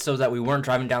 So that we weren't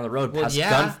driving down the road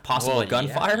past possible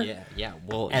gunfire? Yeah.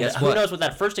 Well, And guess who what? knows what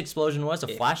that first explosion was? A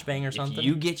flashbang or something? If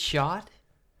you get shot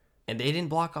and they didn't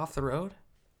block off the road,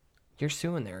 you're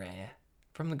suing their ass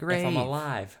from the grave. If I'm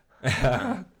alive.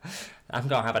 I'm going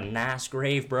to have a nice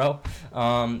grave, bro.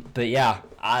 But yeah.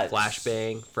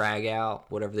 Flashbang, frag out,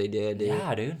 whatever they did. Dude.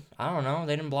 Yeah, dude. I don't know.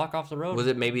 They didn't block off the road. Was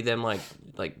it maybe them, like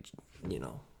you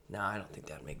know... No, I don't think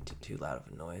that would make too loud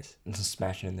of a noise.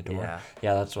 Smashing in the door.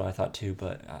 Yeah, that's what I thought too,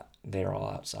 but they are all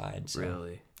outside. So.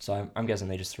 Really? So I'm guessing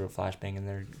they just threw a flashbang in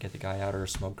there to get the guy out, or a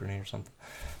smoke grenade or something.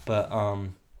 But,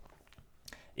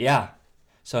 yeah.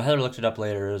 So Heather looked it up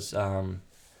later. It was,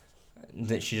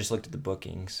 that she just looked at the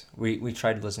bookings. We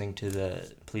tried listening to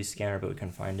the police scanner, but we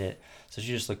couldn't find it. So she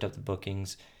just looked up the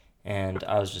bookings, and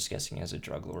I was just guessing as a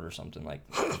drug lord or something, like...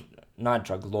 Not a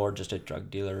drug lord, just a drug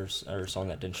dealer or someone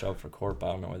that didn't show up for court, but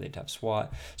I don't know where they'd have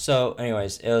SWAT. So,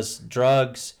 anyways, it was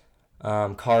drugs,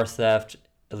 car theft,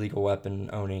 illegal weapon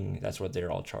owning. That's what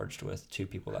they're all charged with. 2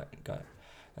 people that got.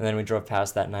 And then we drove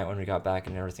past that night when we got back,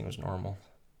 and everything was normal.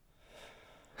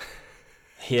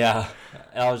 Yeah,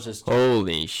 I was just...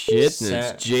 Holy shit,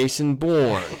 it's Jason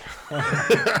Bourne.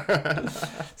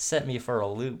 Set me for a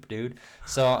loop, dude.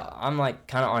 So I'm like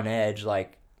kind of on edge,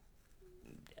 like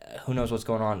who knows what's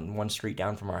going on one street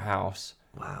down from our house.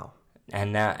 Wow.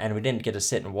 And we didn't get to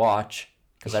sit and watch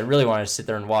because I really wanted to sit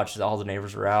there and watch. All the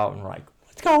neighbors were out and we're like,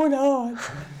 what's going on?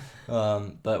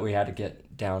 But we had to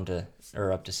get down to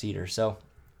or up to Cedar. So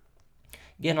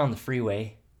getting on the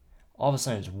freeway, all of a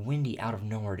sudden it's windy out of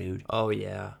nowhere, dude. Oh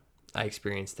yeah, I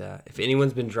experienced that. If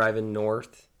anyone's been driving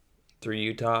north through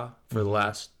Utah for the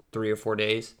last 3 or 4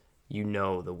 days, you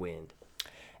know the wind.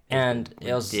 And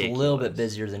it was a little bit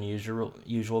busier than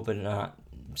usual, but not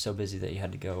so busy that you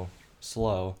had to go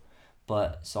slow.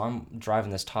 But so I'm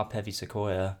driving this top-heavy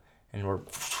Sequoia, and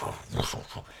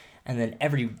and then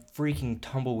every freaking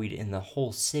tumbleweed in the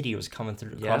whole city was coming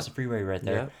through across the freeway right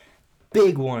there. Yep.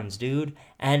 Big ones, dude.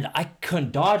 And I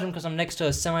couldn't dodge them because I'm next to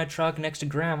a semi-truck next to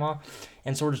Grandma,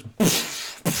 and so we're just...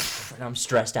 and I'm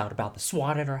stressed out about the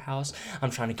SWAT at our house.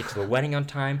 I'm trying to get to the wedding on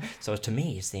time. So to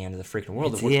me, it's the end of the freaking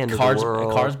world. It's the end of the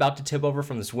world. A car's about to tip over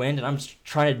from this wind, and I'm just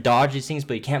trying to dodge these things,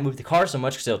 but you can't move the car so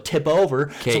much because it'll tip over.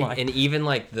 Okay, so and even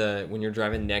like when you're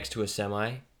driving next to a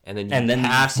semi, and then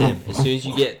pass him. As soon as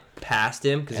you get past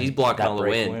him, because he's blocking all the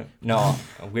wind. No,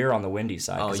 we're on the windy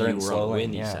side. Oh, you were on the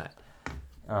windy side.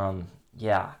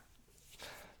 Yeah.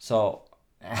 So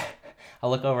I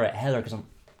look over at Heather because I'm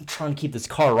trying to keep this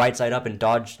car right side up and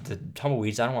dodge the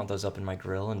tumbleweeds. I don't want those up in my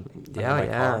grill and my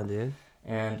car. Dude.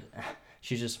 And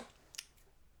she's just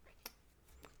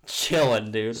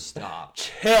chilling, dude. Stop.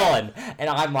 Chilling. And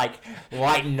I'm like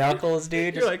white knuckles,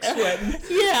 dude. You're like sweating.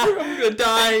 Yeah. I'm gonna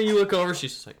die. And you look over,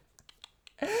 she's just like...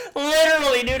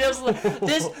 Literally, dude.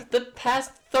 The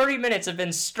past 30 minutes have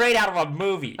been straight out of a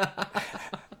movie.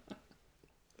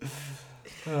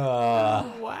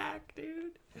 Whack,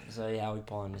 dude. So yeah, we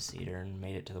pulled into Cedar and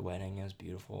made it to the wedding. It was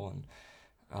beautiful, and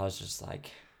I was just like,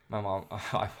 my mom,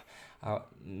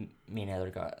 me and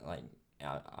Heather got like,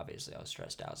 obviously I was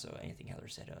stressed out, so anything Heather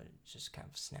said, it was just kind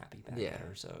of snappy back at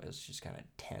her. So it was just kind of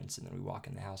tense, and then we walk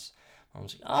in the house. Mom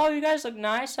was like, "Oh, you guys look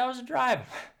nice. How was the drive?"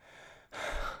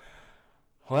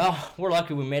 Well, we're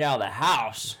lucky we made it out of the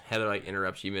house. Heather like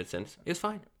interrupts you mid-sentence. It was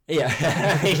fine.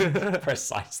 Yeah,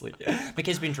 precisely. My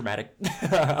kid's being dramatic.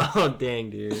 Oh, dang,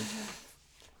 dude.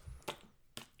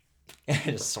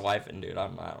 Just swiping, dude. I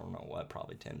don't know what,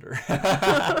 probably Tinder.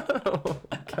 Oh,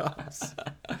 my gosh.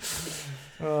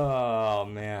 Oh,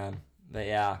 man. But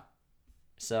yeah.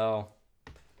 So,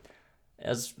 it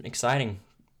was exciting.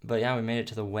 But yeah, we made it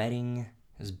to the wedding.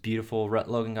 It was beautiful.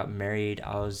 Logan got married.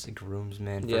 I was a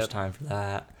groomsman. First time for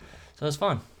that. So it was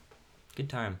fun. Good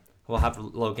time. We'll have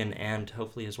Logan and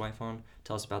hopefully his wife on.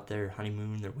 Tell us about their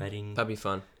honeymoon, their wedding. That'd be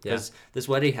fun. Yeah. Because this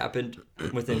wedding happened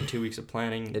within 2 weeks of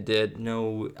planning. It did.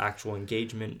 No actual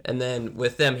engagement. And then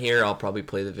with them here, I'll probably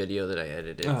play the video that I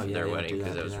edited for their wedding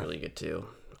because it was really good too.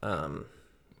 I don't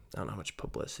know how much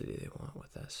publicity they want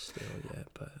with us still yet,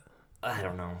 but I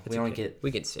don't know.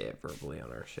 We can say it verbally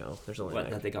on our show. There's only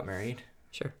that they got married.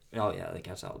 Sure. Oh yeah, they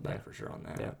got out back for sure on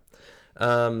that.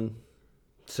 Yeah.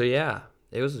 So yeah,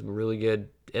 it was really good.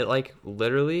 It like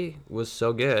literally was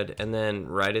so good, and then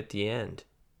right at the end,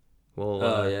 we'll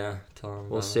tell them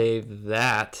we'll save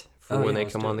that for when they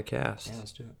come on the cast. Yeah,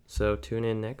 let's do it. So tune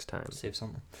in next time. Save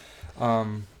something.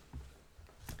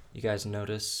 You guys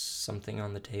notice something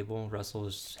on the table? Russell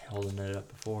was holding it up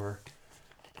before.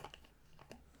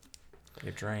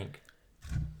 Your drink.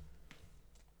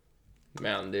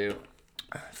 Mountain Dew.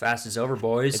 Fast is over,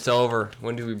 boys. It's over.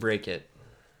 When do we break it?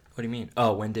 What do you mean?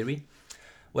 Oh, when did we?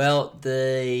 Well,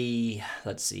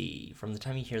 let's see. From the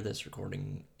time you hear this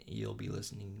recording, you'll be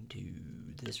listening to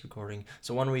this recording.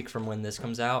 So 1 week from when this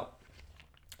comes out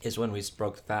is when we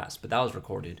broke the fast. But that was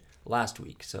recorded last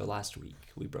week. So last week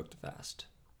we broke the fast.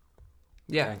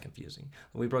 Yeah. Kind of confusing.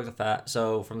 We broke the fast.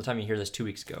 So from the time you hear this 2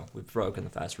 weeks ago, we've broken the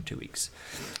fast for 2 weeks.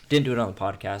 Didn't do it on the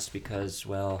podcast because,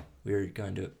 well, we were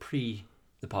going to do it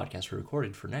the podcast we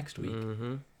recorded for next week.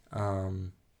 Mm-hmm.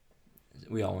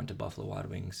 We all went to Buffalo Wild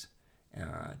Wings,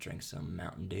 drank some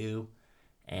Mountain Dew,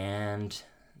 and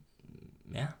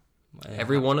yeah.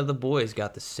 Every one of the boys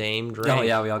got the same drink. Oh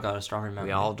yeah, we all got a strawberry Mountain Dew.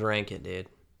 We all drank it, dude.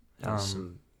 That was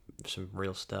some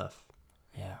real stuff.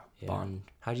 Yeah. Bond.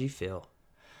 How'd you feel?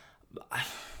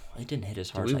 It didn't hit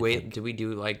as hard. Did we wait? Did we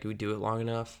do it long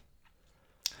enough?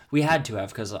 We had to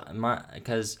have because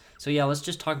let's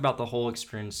just talk about the whole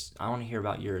experience. I want to hear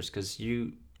about yours because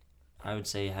I would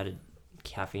say had a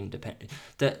caffeine dependent.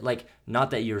 That like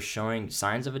not that you're showing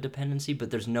signs of a dependency,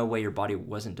 but there's no way your body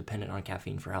wasn't dependent on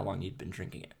caffeine for how long you'd been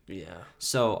drinking it. Yeah.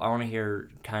 So I want to hear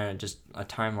kind of just a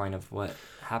timeline of what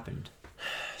happened.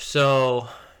 So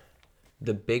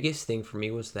the biggest thing for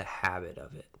me was the habit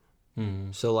of it.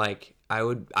 So like I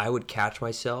would catch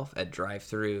myself at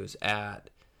drive-throughs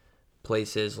at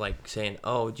places like saying,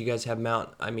 "Oh, do you guys have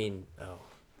and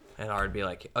I would be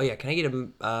like, "Oh yeah, can I get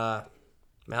a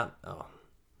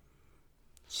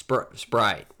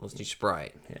Sprite. Let's do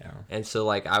Sprite." Yeah. And so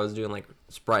like I was doing like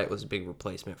Sprite was a big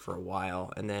replacement for a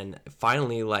while, and then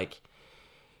finally like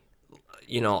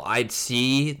I'd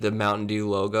see the Mountain Dew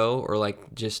logo or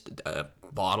like just a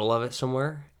bottle of it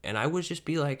somewhere, and I would just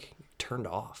be like turned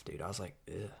off, dude. I was like,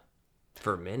 ugh,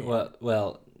 for a minute.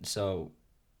 Well, so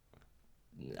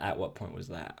at what point was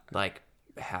that? Like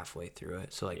halfway through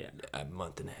it, so like a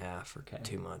month and a half or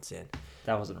 2 months in.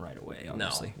 That wasn't right away,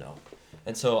 honestly. No.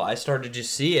 And so I started to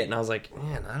just see it, and I was like,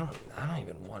 man, I don't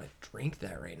even want to drink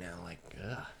that right now. Like,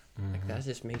 ugh. Like that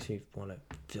just makes me want to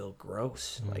feel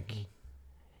gross. Like,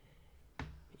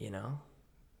 I know.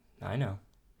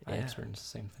 I Yeah. experienced the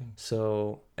same thing.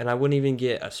 So, and I wouldn't even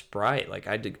get a Sprite. Like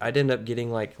I'd end up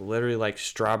getting like literally like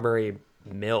strawberry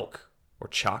milk or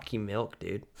chalky milk,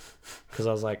 dude. Because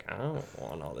I was like, I don't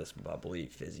want all this bubbly,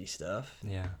 fizzy stuff.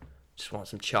 Yeah. Just want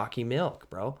some chalky milk,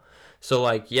 bro. So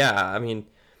like, yeah, I mean,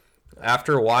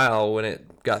 after a while when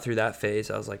it got through that phase,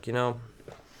 I was like, I don't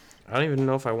even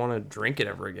know if I want to drink it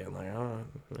ever again. Like, I don't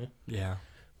know. Yeah.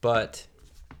 But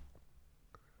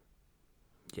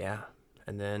yeah.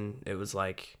 And then it was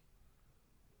like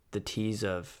the tease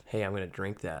of, hey, I'm going to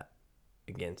drink that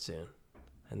again soon.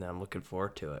 And then I'm looking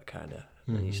forward to it, kind of.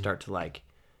 And then you start to like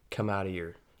come out of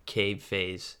your cave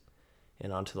phase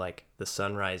and onto like the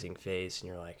sunrising phase. And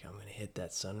you're like, I'm going to hit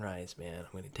that sunrise, man.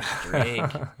 I'm going to take a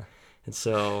drink. And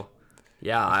so,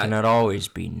 yeah. It cannot always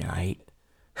be night.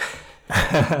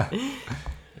 Yeah.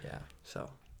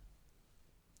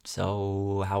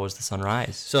 So how was the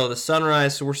sunrise? So the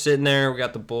sunrise, so we're sitting there, we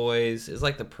got the boys. It's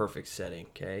like the perfect setting,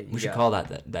 okay? We should call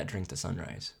that drink the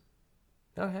sunrise.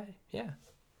 Okay, yeah.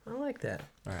 I like that.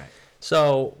 All right.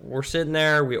 So we're sitting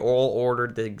there, we all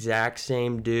ordered the exact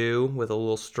same dew with a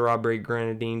little strawberry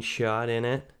grenadine shot in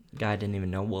it. Guy didn't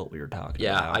even know what we were talking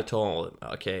Yeah, about. I told him,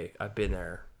 okay, I've been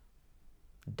there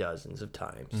dozens of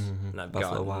times. And I've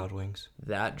Buffalo gotten Wild Wings.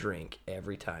 that drink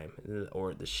every time.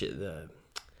 Or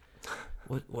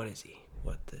what is he?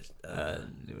 The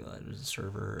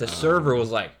server. The server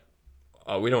was like,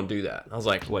 oh, we don't do that. I was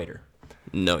like, Waiter.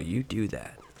 no, you do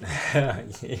that.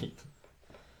 And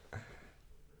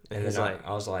then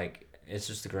I was like, it's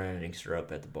just the grenadine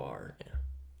syrup at the bar. Yeah.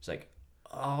 It's like,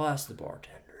 I'll ask the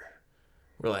bartender.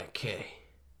 We're like, okay,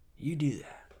 you do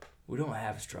that. We don't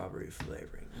have strawberry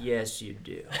flavoring. Yes, you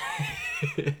do.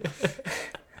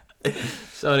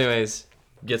 So anyways,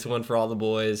 gets one for all the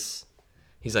boys.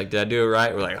 He's like, did I do it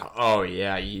right? We're like, oh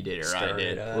yeah, you did it right, Stirring dude.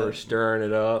 it up. We're stirring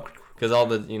it up. Because all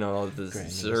the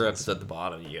Grannies syrup's at the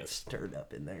bottom. You got to stir it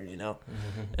up in there,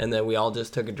 And then we all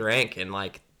just took a drink, and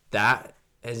like that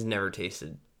has never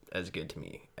tasted as good to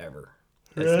me ever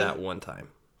as that one time.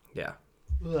 Yeah.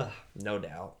 Ugh. No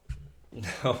doubt.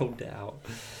 No doubt.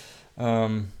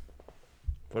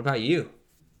 What about you?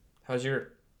 How's your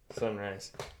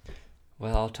sunrise?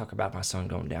 Well, I'll talk about my sun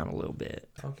going down a little bit.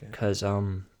 Okay. Because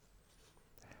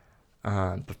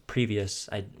previous,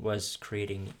 I was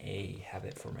creating a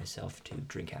habit for myself to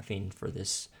drink caffeine for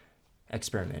this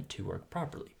experiment to work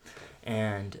properly.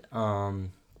 And I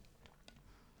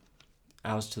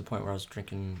was to the point where I was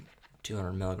drinking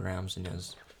 200 milligrams and it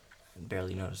was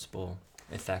barely noticeable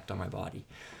effect on my body.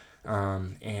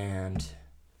 And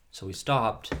so we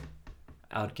stopped.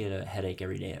 I would get a headache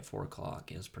every day at 4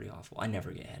 o'clock. It was pretty awful. I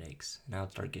never get headaches. And I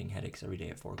would start getting headaches every day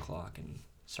at 4 o'clock and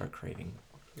start craving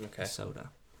soda.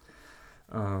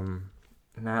 And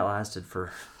that lasted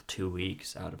for 2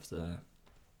 weeks and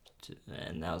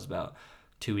that was about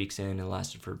 2 weeks in. It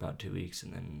lasted for about 2 weeks,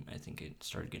 and then I think it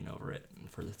started getting over it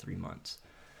for the 3 months.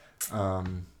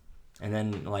 And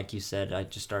then, like you said, I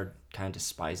just started kind of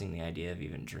despising the idea of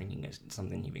even drinking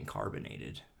something even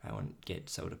carbonated. I wouldn't get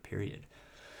soda, period.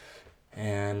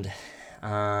 And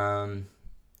then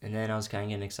I was kind of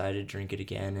getting excited to drink it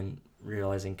again and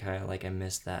realizing kind of like I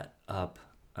missed that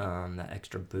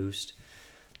extra boost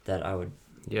that I would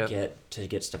get to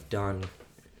get stuff done,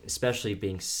 especially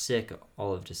being sick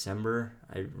all of December.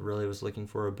 I really was looking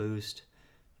for a boost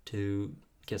to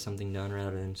get something done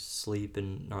rather than sleep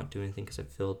and not do anything because I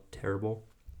feel terrible.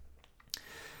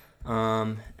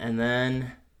 And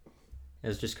then it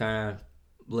was just kind of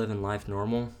living life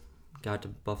normal. Got to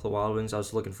Buffalo Wild Wings. I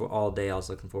was looking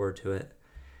forward to it.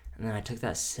 And then I took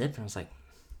that sip and I was like,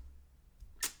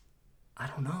 I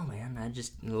don't know, man.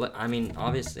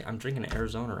 Obviously, I'm drinking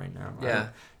Arizona right now. Yeah.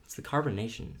 It's the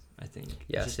carbonation, I think.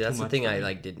 Yeah, see, that's the thing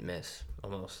I didn't miss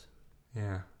almost.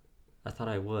 Yeah. I thought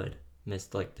I would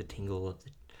miss like the tingle of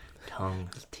the tongue.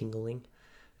 Tingling.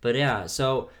 But yeah,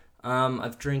 so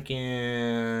I've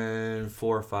drinking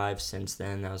 4 or 5 since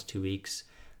then. That was 2 weeks.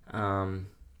 I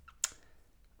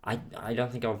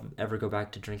don't think I'll ever go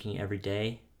back to drinking every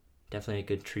day. Definitely a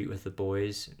good treat with the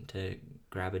boys to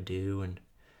grab a dew and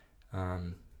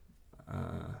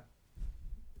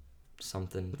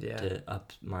something to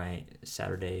up my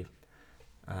Saturday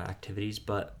activities.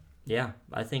 But yeah,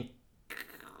 I think,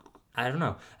 I don't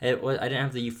know. I didn't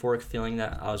have the euphoric feeling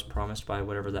that I was promised by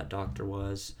whatever that doctor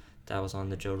was that was on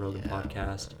the Joe Rogan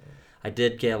podcast. I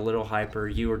did get a little hyper.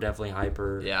 You were definitely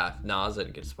hyper. Yeah, no, I was at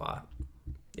a good spot.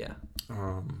 Yeah.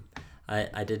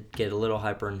 I did get a little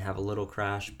hyper and have a little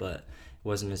crash, but it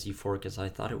wasn't as euphoric as I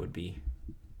thought it would be.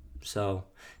 So,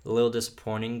 a little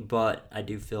disappointing, but I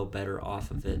do feel better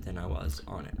off of it than I was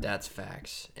on it. That's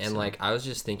facts. And, I was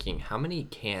just thinking, how many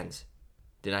cans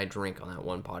did I drink on that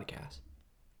one podcast?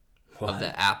 What? Of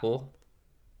the apple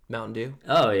Mountain Dew?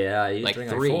 Oh, yeah. You like drink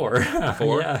 3. 4.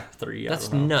 4? Yeah, 3.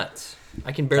 That's nuts.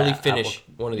 I can barely finish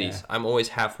apple, one of these. I'm always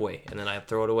halfway, and then I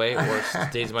throw it away, or it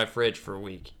stays in my fridge for a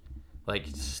week.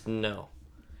 Just, no.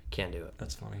 Can't do it.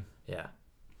 That's funny. Yeah.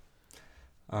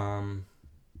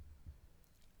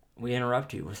 We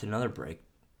interrupt you with another break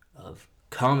of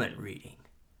comment reading.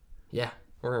 Yeah,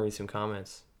 we're gonna read some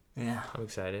comments. Yeah, I'm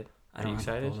excited. Are you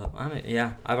excited?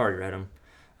 Yeah, I've already read them.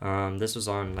 This was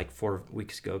on 4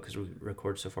 weeks ago because we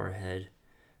record so far ahead.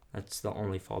 That's the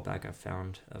only fallback I've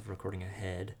found of recording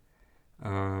ahead.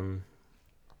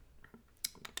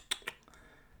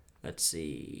 Let's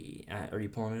see. Are you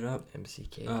pulling it up?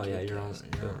 MCK. Oh yeah, you're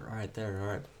right there. All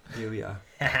right, here we are.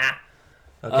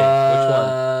 Okay,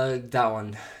 which one? That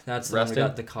one. That's the one we Rustin?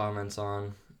 got the comments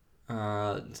on.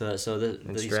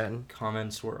 These Stratton?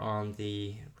 comments were on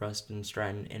the Rustin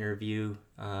Stratton interview.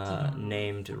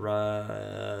 Named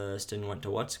Rustin went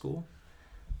to what school?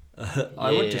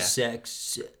 I went to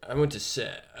sex. I went to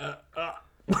sex.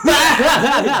 We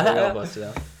all busted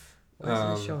out.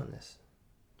 Why is he showing this?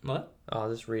 What? I'll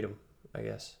just read them, I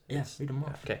guess. Yeah, read them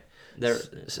off. Okay. They're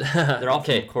all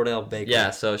from Cordell Baker. Yeah,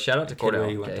 so shout out to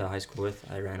Cordell. You went to high school with.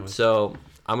 I ran with. So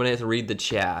I'm gonna have to read the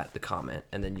chat, the comment,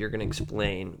 and then you're gonna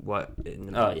explain what.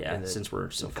 Since we're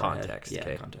so far ahead. Context. Yeah,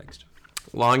 okay. context.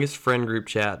 Longest friend group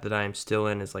chat that I am still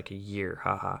in is a year.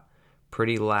 Haha.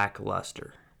 Pretty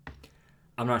lackluster.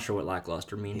 I'm not sure what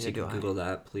lackluster means. You can Google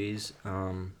that, please.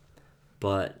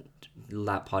 But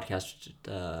that podcast,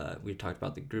 we talked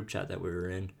about the group chat that we were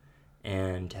in,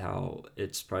 and how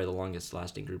it's probably the longest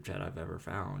lasting group chat I've ever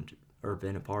found or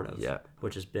been a part of. Yeah.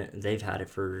 Which has been, they've had it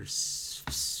for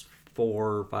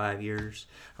 4 or 5 years.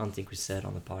 I don't think we said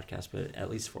on the podcast, but at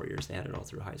least 4 years. They had it all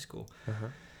through high school. Uh-huh.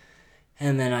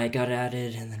 And then I got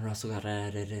added, and then Russell got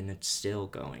added, and it's still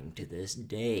going to this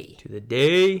day. To the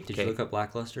day. Did you look up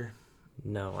lackluster?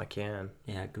 No, I can.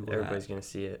 Yeah, Google Everybody's going to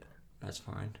see it. That's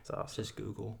fine. It's awesome. Just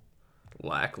Google.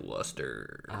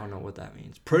 Lackluster. I don't know what that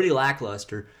means. Pretty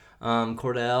lackluster.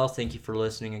 Cordell, thank you for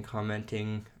listening and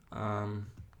commenting.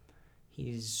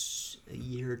 He's a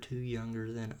year or 2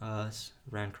 younger than us.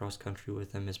 Ran cross country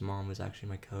with him. His mom was actually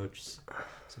my coach.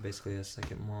 So basically a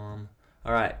second mom.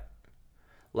 All right.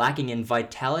 Lacking in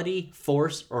vitality,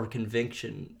 force, or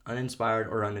conviction. Uninspired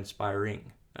or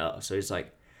uninspiring. Oh, so he's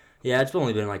like, yeah, it's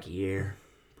only been a year.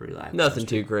 Pretty lackluster. Nothing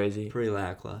too crazy. Pretty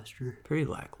lackluster.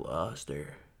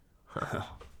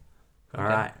 All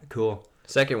right, cool.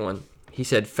 Second one. He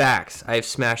said, facts. I have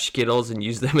smashed Skittles and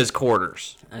used them as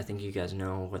quarters. I think you guys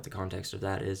know what the context of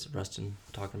that is. Rustin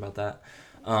talking about that.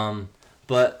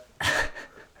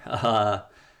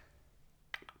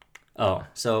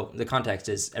 So the context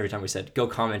is every time we said, go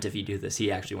comment if you do this,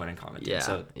 he actually went and commented. Yeah,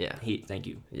 so yeah. Thank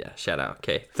you. Yeah, shout out.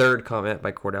 Okay, third comment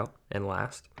by Cordell, and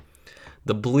last.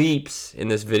 The bleeps in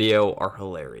this video are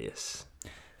hilarious.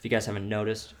 If you guys haven't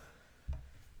noticed,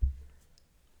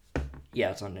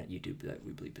 yeah, it's on YouTube that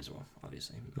we bleep as well,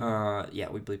 obviously. We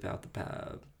bleep out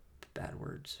the bad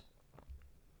words.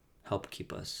 Help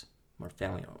keep us more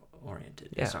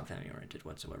family-oriented. Yeah. It's not family-oriented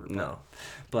whatsoever. No.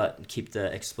 But keep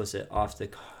the explicit off the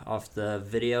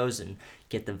videos and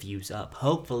get the views up,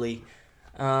 hopefully.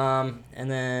 And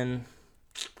then...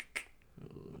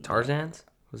 Tarzan's?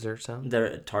 Was there some?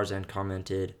 Tarzan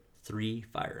commented 3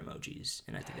 fire emojis,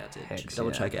 and I think that's it. Heck,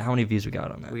 Double check it. How many views we got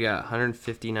on that? We got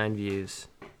 159 views.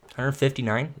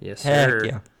 159? Yes, Heck sir.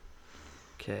 Yeah.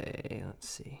 Okay, let's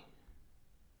see.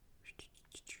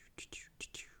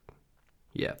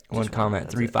 Yeah. One comment,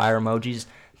 3 fire emojis.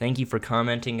 Thank you for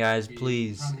commenting, guys.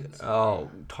 Please.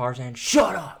 Oh, Tarzan,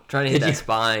 shut up! Trying to hit that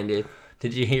spine, dude.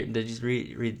 Did you hear? Did you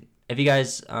read? If you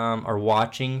guys are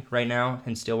watching right now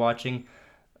and still watching,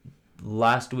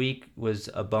 last week was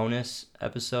a bonus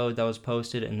episode that was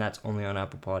posted, and that's only on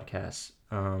Apple Podcasts.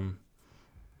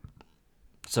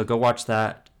 So go watch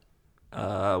that.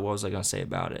 What was I gonna say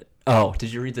about it? Oh,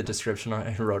 did you read the description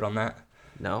I wrote on that?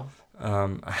 No.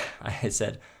 I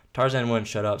said Tarzan wouldn't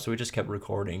shut up, so we just kept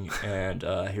recording, and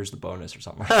here's the bonus or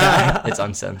something like that. It's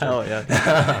uncensored. Oh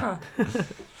yeah.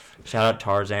 Shout out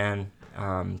Tarzan,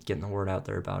 getting the word out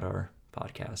there about our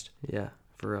podcast. Yeah,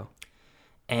 for real.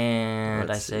 And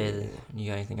Let's see.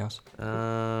 You got anything else?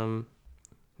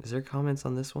 Is there comments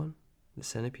on this one? The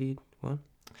centipede one?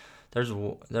 There's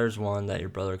one that your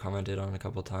brother commented on a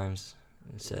couple times.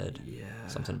 It said Yeah.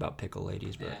 something about pickle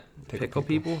ladies, but Pickle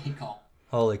people?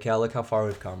 Holy cow! Look how far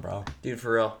we've come, bro. Dude,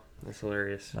 for real. That's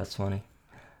hilarious. That's funny.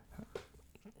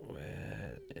 What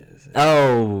is it?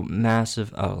 Oh,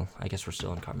 massive. Oh, I guess we're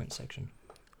still in comment section.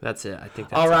 That's it. I think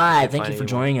that's All it. right. Can't Thank find you for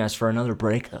anyone. joining us for another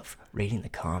break of reading the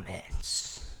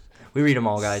comments. We read them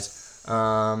all, guys.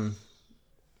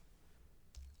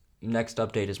 Next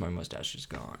update is my mustache is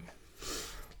gone.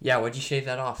 Yeah, why'd you shave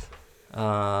that off?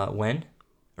 When?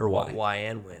 Or why? Why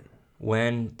and when?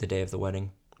 When? The day of the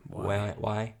wedding. Why?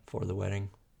 Why? For the wedding.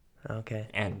 Okay.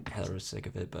 And Heather was sick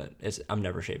of it, but I'm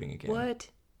never shaving again. What?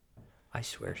 I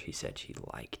swear she said she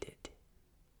liked it.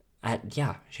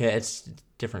 Yeah, it's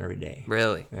different every day.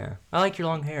 Really? Yeah. I like your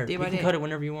long hair. Day You by can day. cut it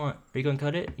whenever you want. Are you gonna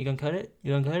cut it? You gonna cut it?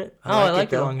 You gonna cut it? I I like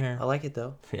it, your though. long hair. I like it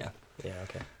though. Yeah. Yeah,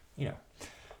 okay. You know.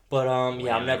 But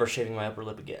yeah, I'm never shaving my upper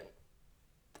lip again.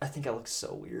 I think I look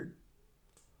so weird.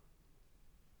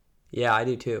 Yeah, I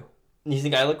do too. You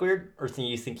think I look weird, or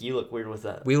you think you look weird with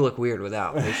that? We look weird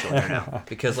without facial hair now.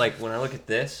 Because like when I look at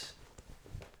this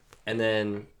and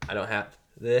then I don't have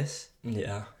this,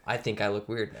 Yeah. I think I look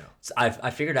weird now. So I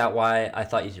figured out why I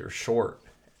thought you were short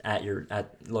at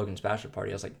Logan's bachelor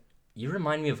party. I was like, you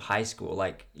remind me of high school.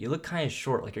 Like, you look kind of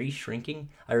short. Like, are you shrinking?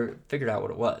 I figured out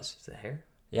what it was. Is it hair?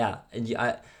 Yeah, and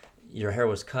your hair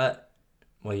was cut.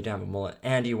 Well, you didn't have a mullet,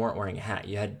 and you weren't wearing a hat.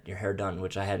 You had your hair done,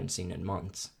 which I hadn't seen in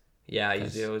months. Yeah, I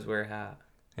usually always wear a hat.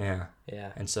 Yeah.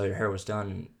 Yeah. And so your hair was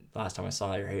done. Last time I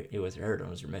saw your hair done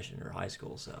was your mission or high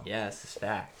school. So Yeah, it's just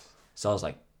facts. So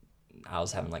I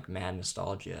was having like mad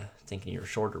nostalgia, thinking you were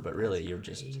shorter, but really you're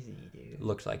just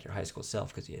looked like your high school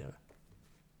self because you had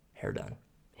hair done.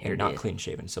 You're not clean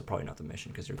shaven, so probably not the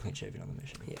mission because you're clean shaven on the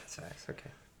mission. Yeah, it's facts. Okay.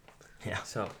 Yeah.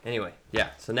 So anyway, yeah.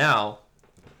 So now,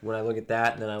 when I look at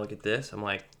that and then I look at this, I'm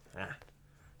like, I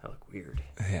look weird.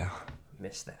 Yeah.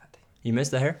 Miss that. You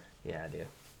missed the hair? Yeah, I do.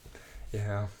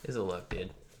 Yeah. It's a look, dude.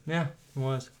 Yeah, it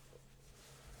was.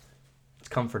 It's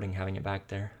comforting having it back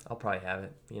there. I'll probably have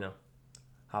it. You know,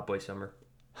 hot boy summer.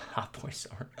 Hot boy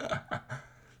summer.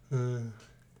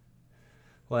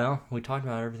 Well, we talked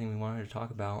about everything we wanted to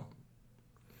talk about.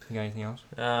 You got anything else?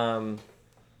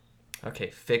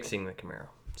 Okay, fixing the Camaro.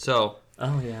 So.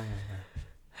 Oh yeah.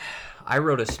 I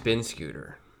rode a spin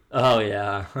scooter. Oh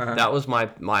yeah. That was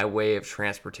my way of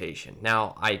transportation.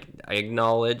 Now I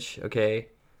acknowledge, okay,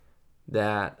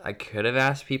 that I could have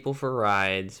asked people for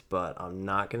rides, but I'm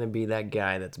not gonna be that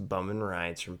guy that's bumming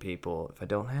rides from people if I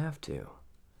don't have to.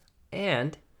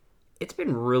 And it's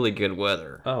been really good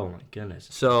weather. Oh my goodness.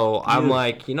 So I'm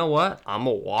like, you know what? I'm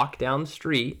gonna walk down the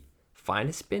street, find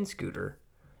a spin scooter,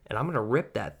 and I'm gonna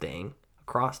rip that thing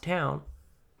across town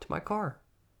to my car.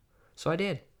 So I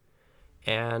did.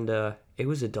 And it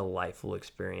was a delightful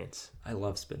experience. I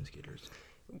love spin scooters.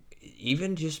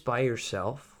 Even just by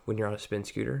yourself, when you're on a spin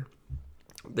scooter,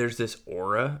 there's this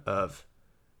aura of,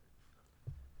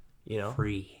 you know.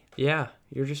 Free. Yeah,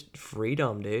 you're just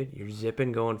freedom, dude. You're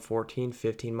zipping, going 14,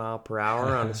 15 mile per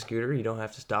hour on a scooter. You don't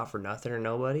have to stop for nothing or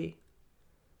nobody.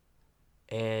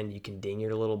 And you can ding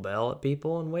your little bell at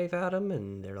people and wave at them,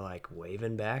 and they're like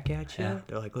waving back at you. Yeah.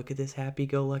 They're like, look at this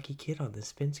happy-go-lucky kid on this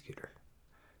spin scooter.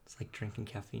 It's like drinking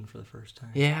caffeine for the first time.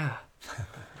 Yeah.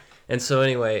 And so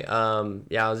anyway,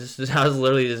 yeah, I was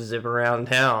literally just zipping around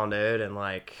town, dude, and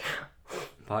like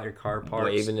bought your car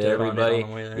parts, waving at everybody.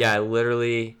 Yeah, I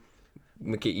literally,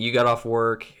 you got off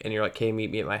work and you're like, "Okay, meet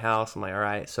me at my house." I'm like, "All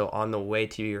right." So on the way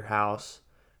to your house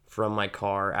from my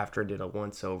car, after I did a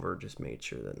once over, just made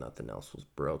sure that nothing else was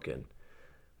broken.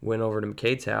 Went over to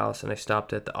McKade's house and I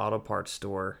stopped at the auto parts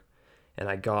store, and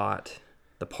I got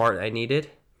the part I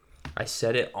needed. I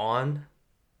set it on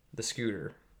the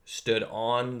scooter, stood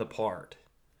on the part,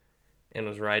 and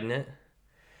was riding it.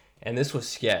 And this was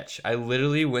sketch. I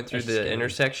literally went through the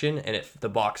intersection, and the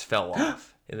box fell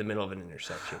off in the middle of an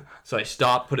intersection. So I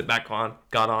stopped, put it back on,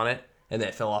 got on it, and then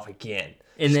it fell off again.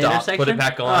 In the intersection? Put it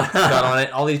back on, got on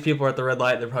it. All these people are at the red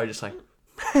light. They're probably just like,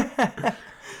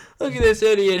 look at this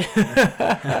idiot.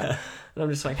 And I'm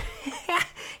just like,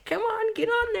 come on, get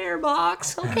on there,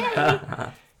 box. Okay.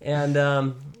 And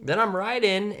then I'm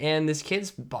riding, and this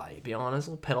kid's be on his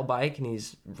little pedal bike, and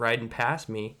he's riding past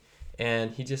me,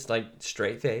 and he just like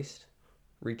straight-faced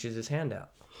reaches his hand out,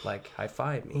 like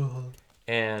high-five me.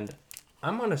 And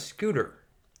I'm on a scooter,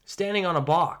 standing on a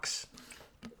box,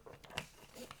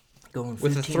 going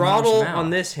with the 15 throttle miles an hour. on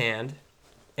this hand,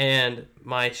 and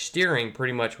my steering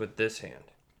pretty much with this hand.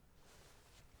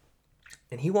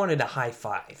 And he wanted a high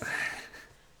five.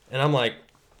 And I'm like,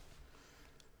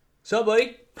 "So,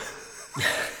 buddy?"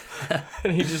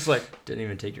 And he's just like, Didn't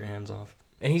even take your hands off.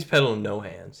 and he's pedaling no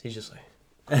hands. He's just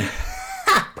like,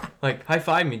 like, high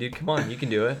five me, dude. Come on, you can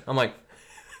do it. I'm like,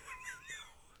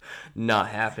 not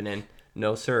happening.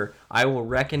 No, sir. I will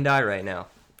wreck and die right now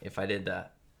if I did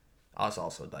that. I was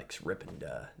also like ripping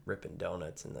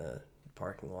donuts in the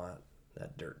parking lot.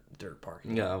 That dirt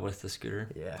parking lot. Yeah, with the scooter.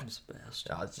 Yeah. It's the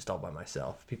best. I was just all by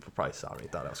myself. People probably saw me,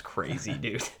 thought I was crazy,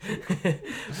 dude.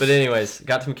 But anyways,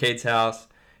 got to McKade's house.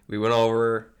 We went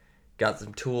over, got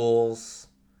some tools,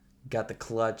 got the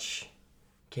clutch,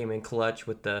 came in clutch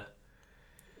with the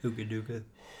Ooga dooga.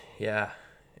 yeah,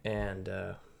 and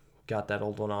got that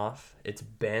old one off. It's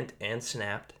bent and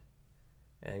snapped,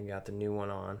 and got the new one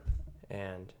on,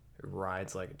 and it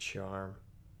rides like a charm.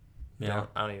 Yeah.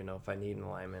 I don't even know if I need an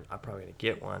alignment. I'm probably gonna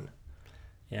get one,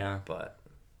 Yeah. but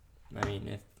I mean,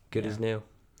 if good as new,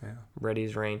 Yeah. ready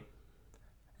as rain.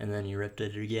 And then you ripped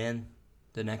it again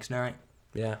the next night.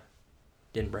 Yeah.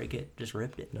 Didn't break it, just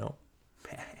ripped it. No.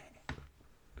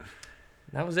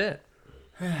 That was it.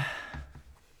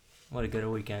 What a good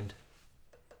weekend.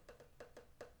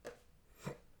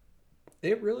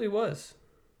 It really was.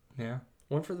 Yeah.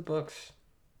 One for the books.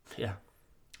 Yeah.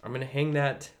 I'm going to hang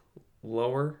that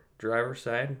lower driver's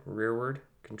side rearward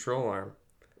control arm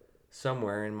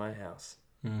somewhere in my house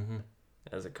Mm-hmm.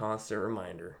 as a constant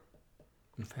reminder.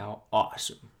 Of how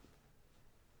awesome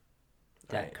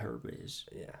that Right. curve is.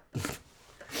 Yeah.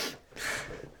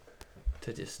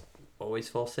 To just always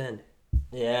full send.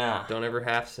 Yeah. Don't ever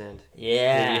half send.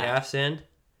 Yeah. If you half send,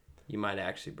 you might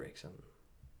actually break something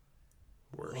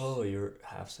worse. Oh, you're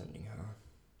half sending, huh?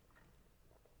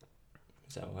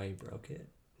 Is that why you broke it?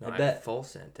 No, I I bet. full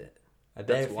sent it. I bet.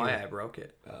 That's if why you- I broke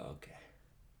it. Oh, okay.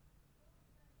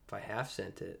 If I half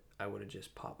sent it, I would have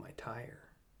just popped my tire.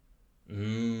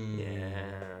 Mm.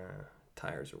 Yeah.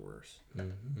 Tires are worse.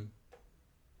 Mm-hmm.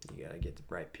 You gotta get the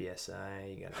right PSI.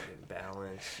 You gotta get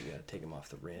balance. You gotta take them off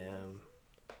the rim.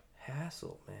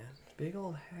 Hassle, man. Big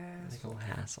old hassle. Big old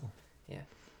hassle. Yeah.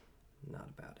 Not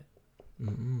about it.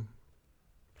 Mm-mm.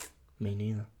 Me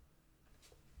neither.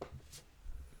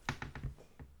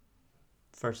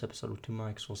 First episode with 2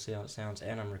 mics. We'll see how it sounds.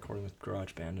 And I'm recording with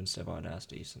GarageBand instead of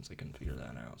Audacity since I couldn't figure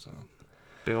that out. So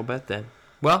Big old bet then.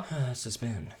 Well, that's just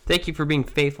been. thank you for being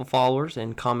faithful followers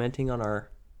and commenting on our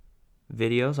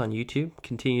videos on YouTube.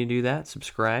 Continue to do that.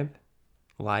 Subscribe,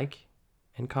 like,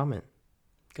 and comment.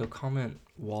 Go comment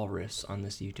walrus on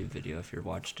this YouTube video if you've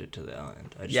watched it to the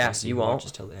end. I just Yeah, wanna see you who won't.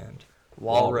 watches till the end.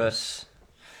 Walrus.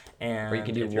 And Or you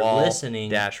can do if you're wall listening,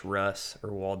 dash Russ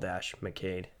or wall dash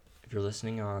McKade. if you're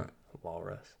listening on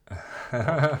Walrus.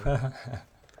 if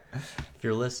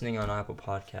you're listening on Apple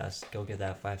Podcasts, go get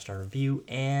that 5-star review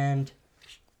and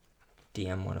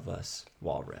DM one of us,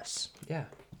 Walrus. Yeah.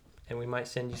 And we might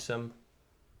send you some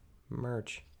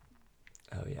merch.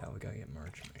 Oh yeah, we gotta get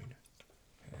merch made.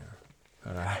 Yeah.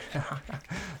 All right.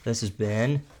 This has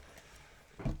been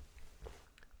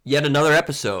Yet another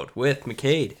episode with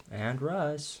McKade. and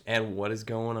Russ. And what is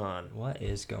going on? What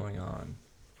is going on?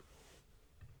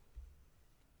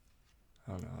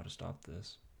 I don't know how to stop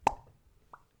this.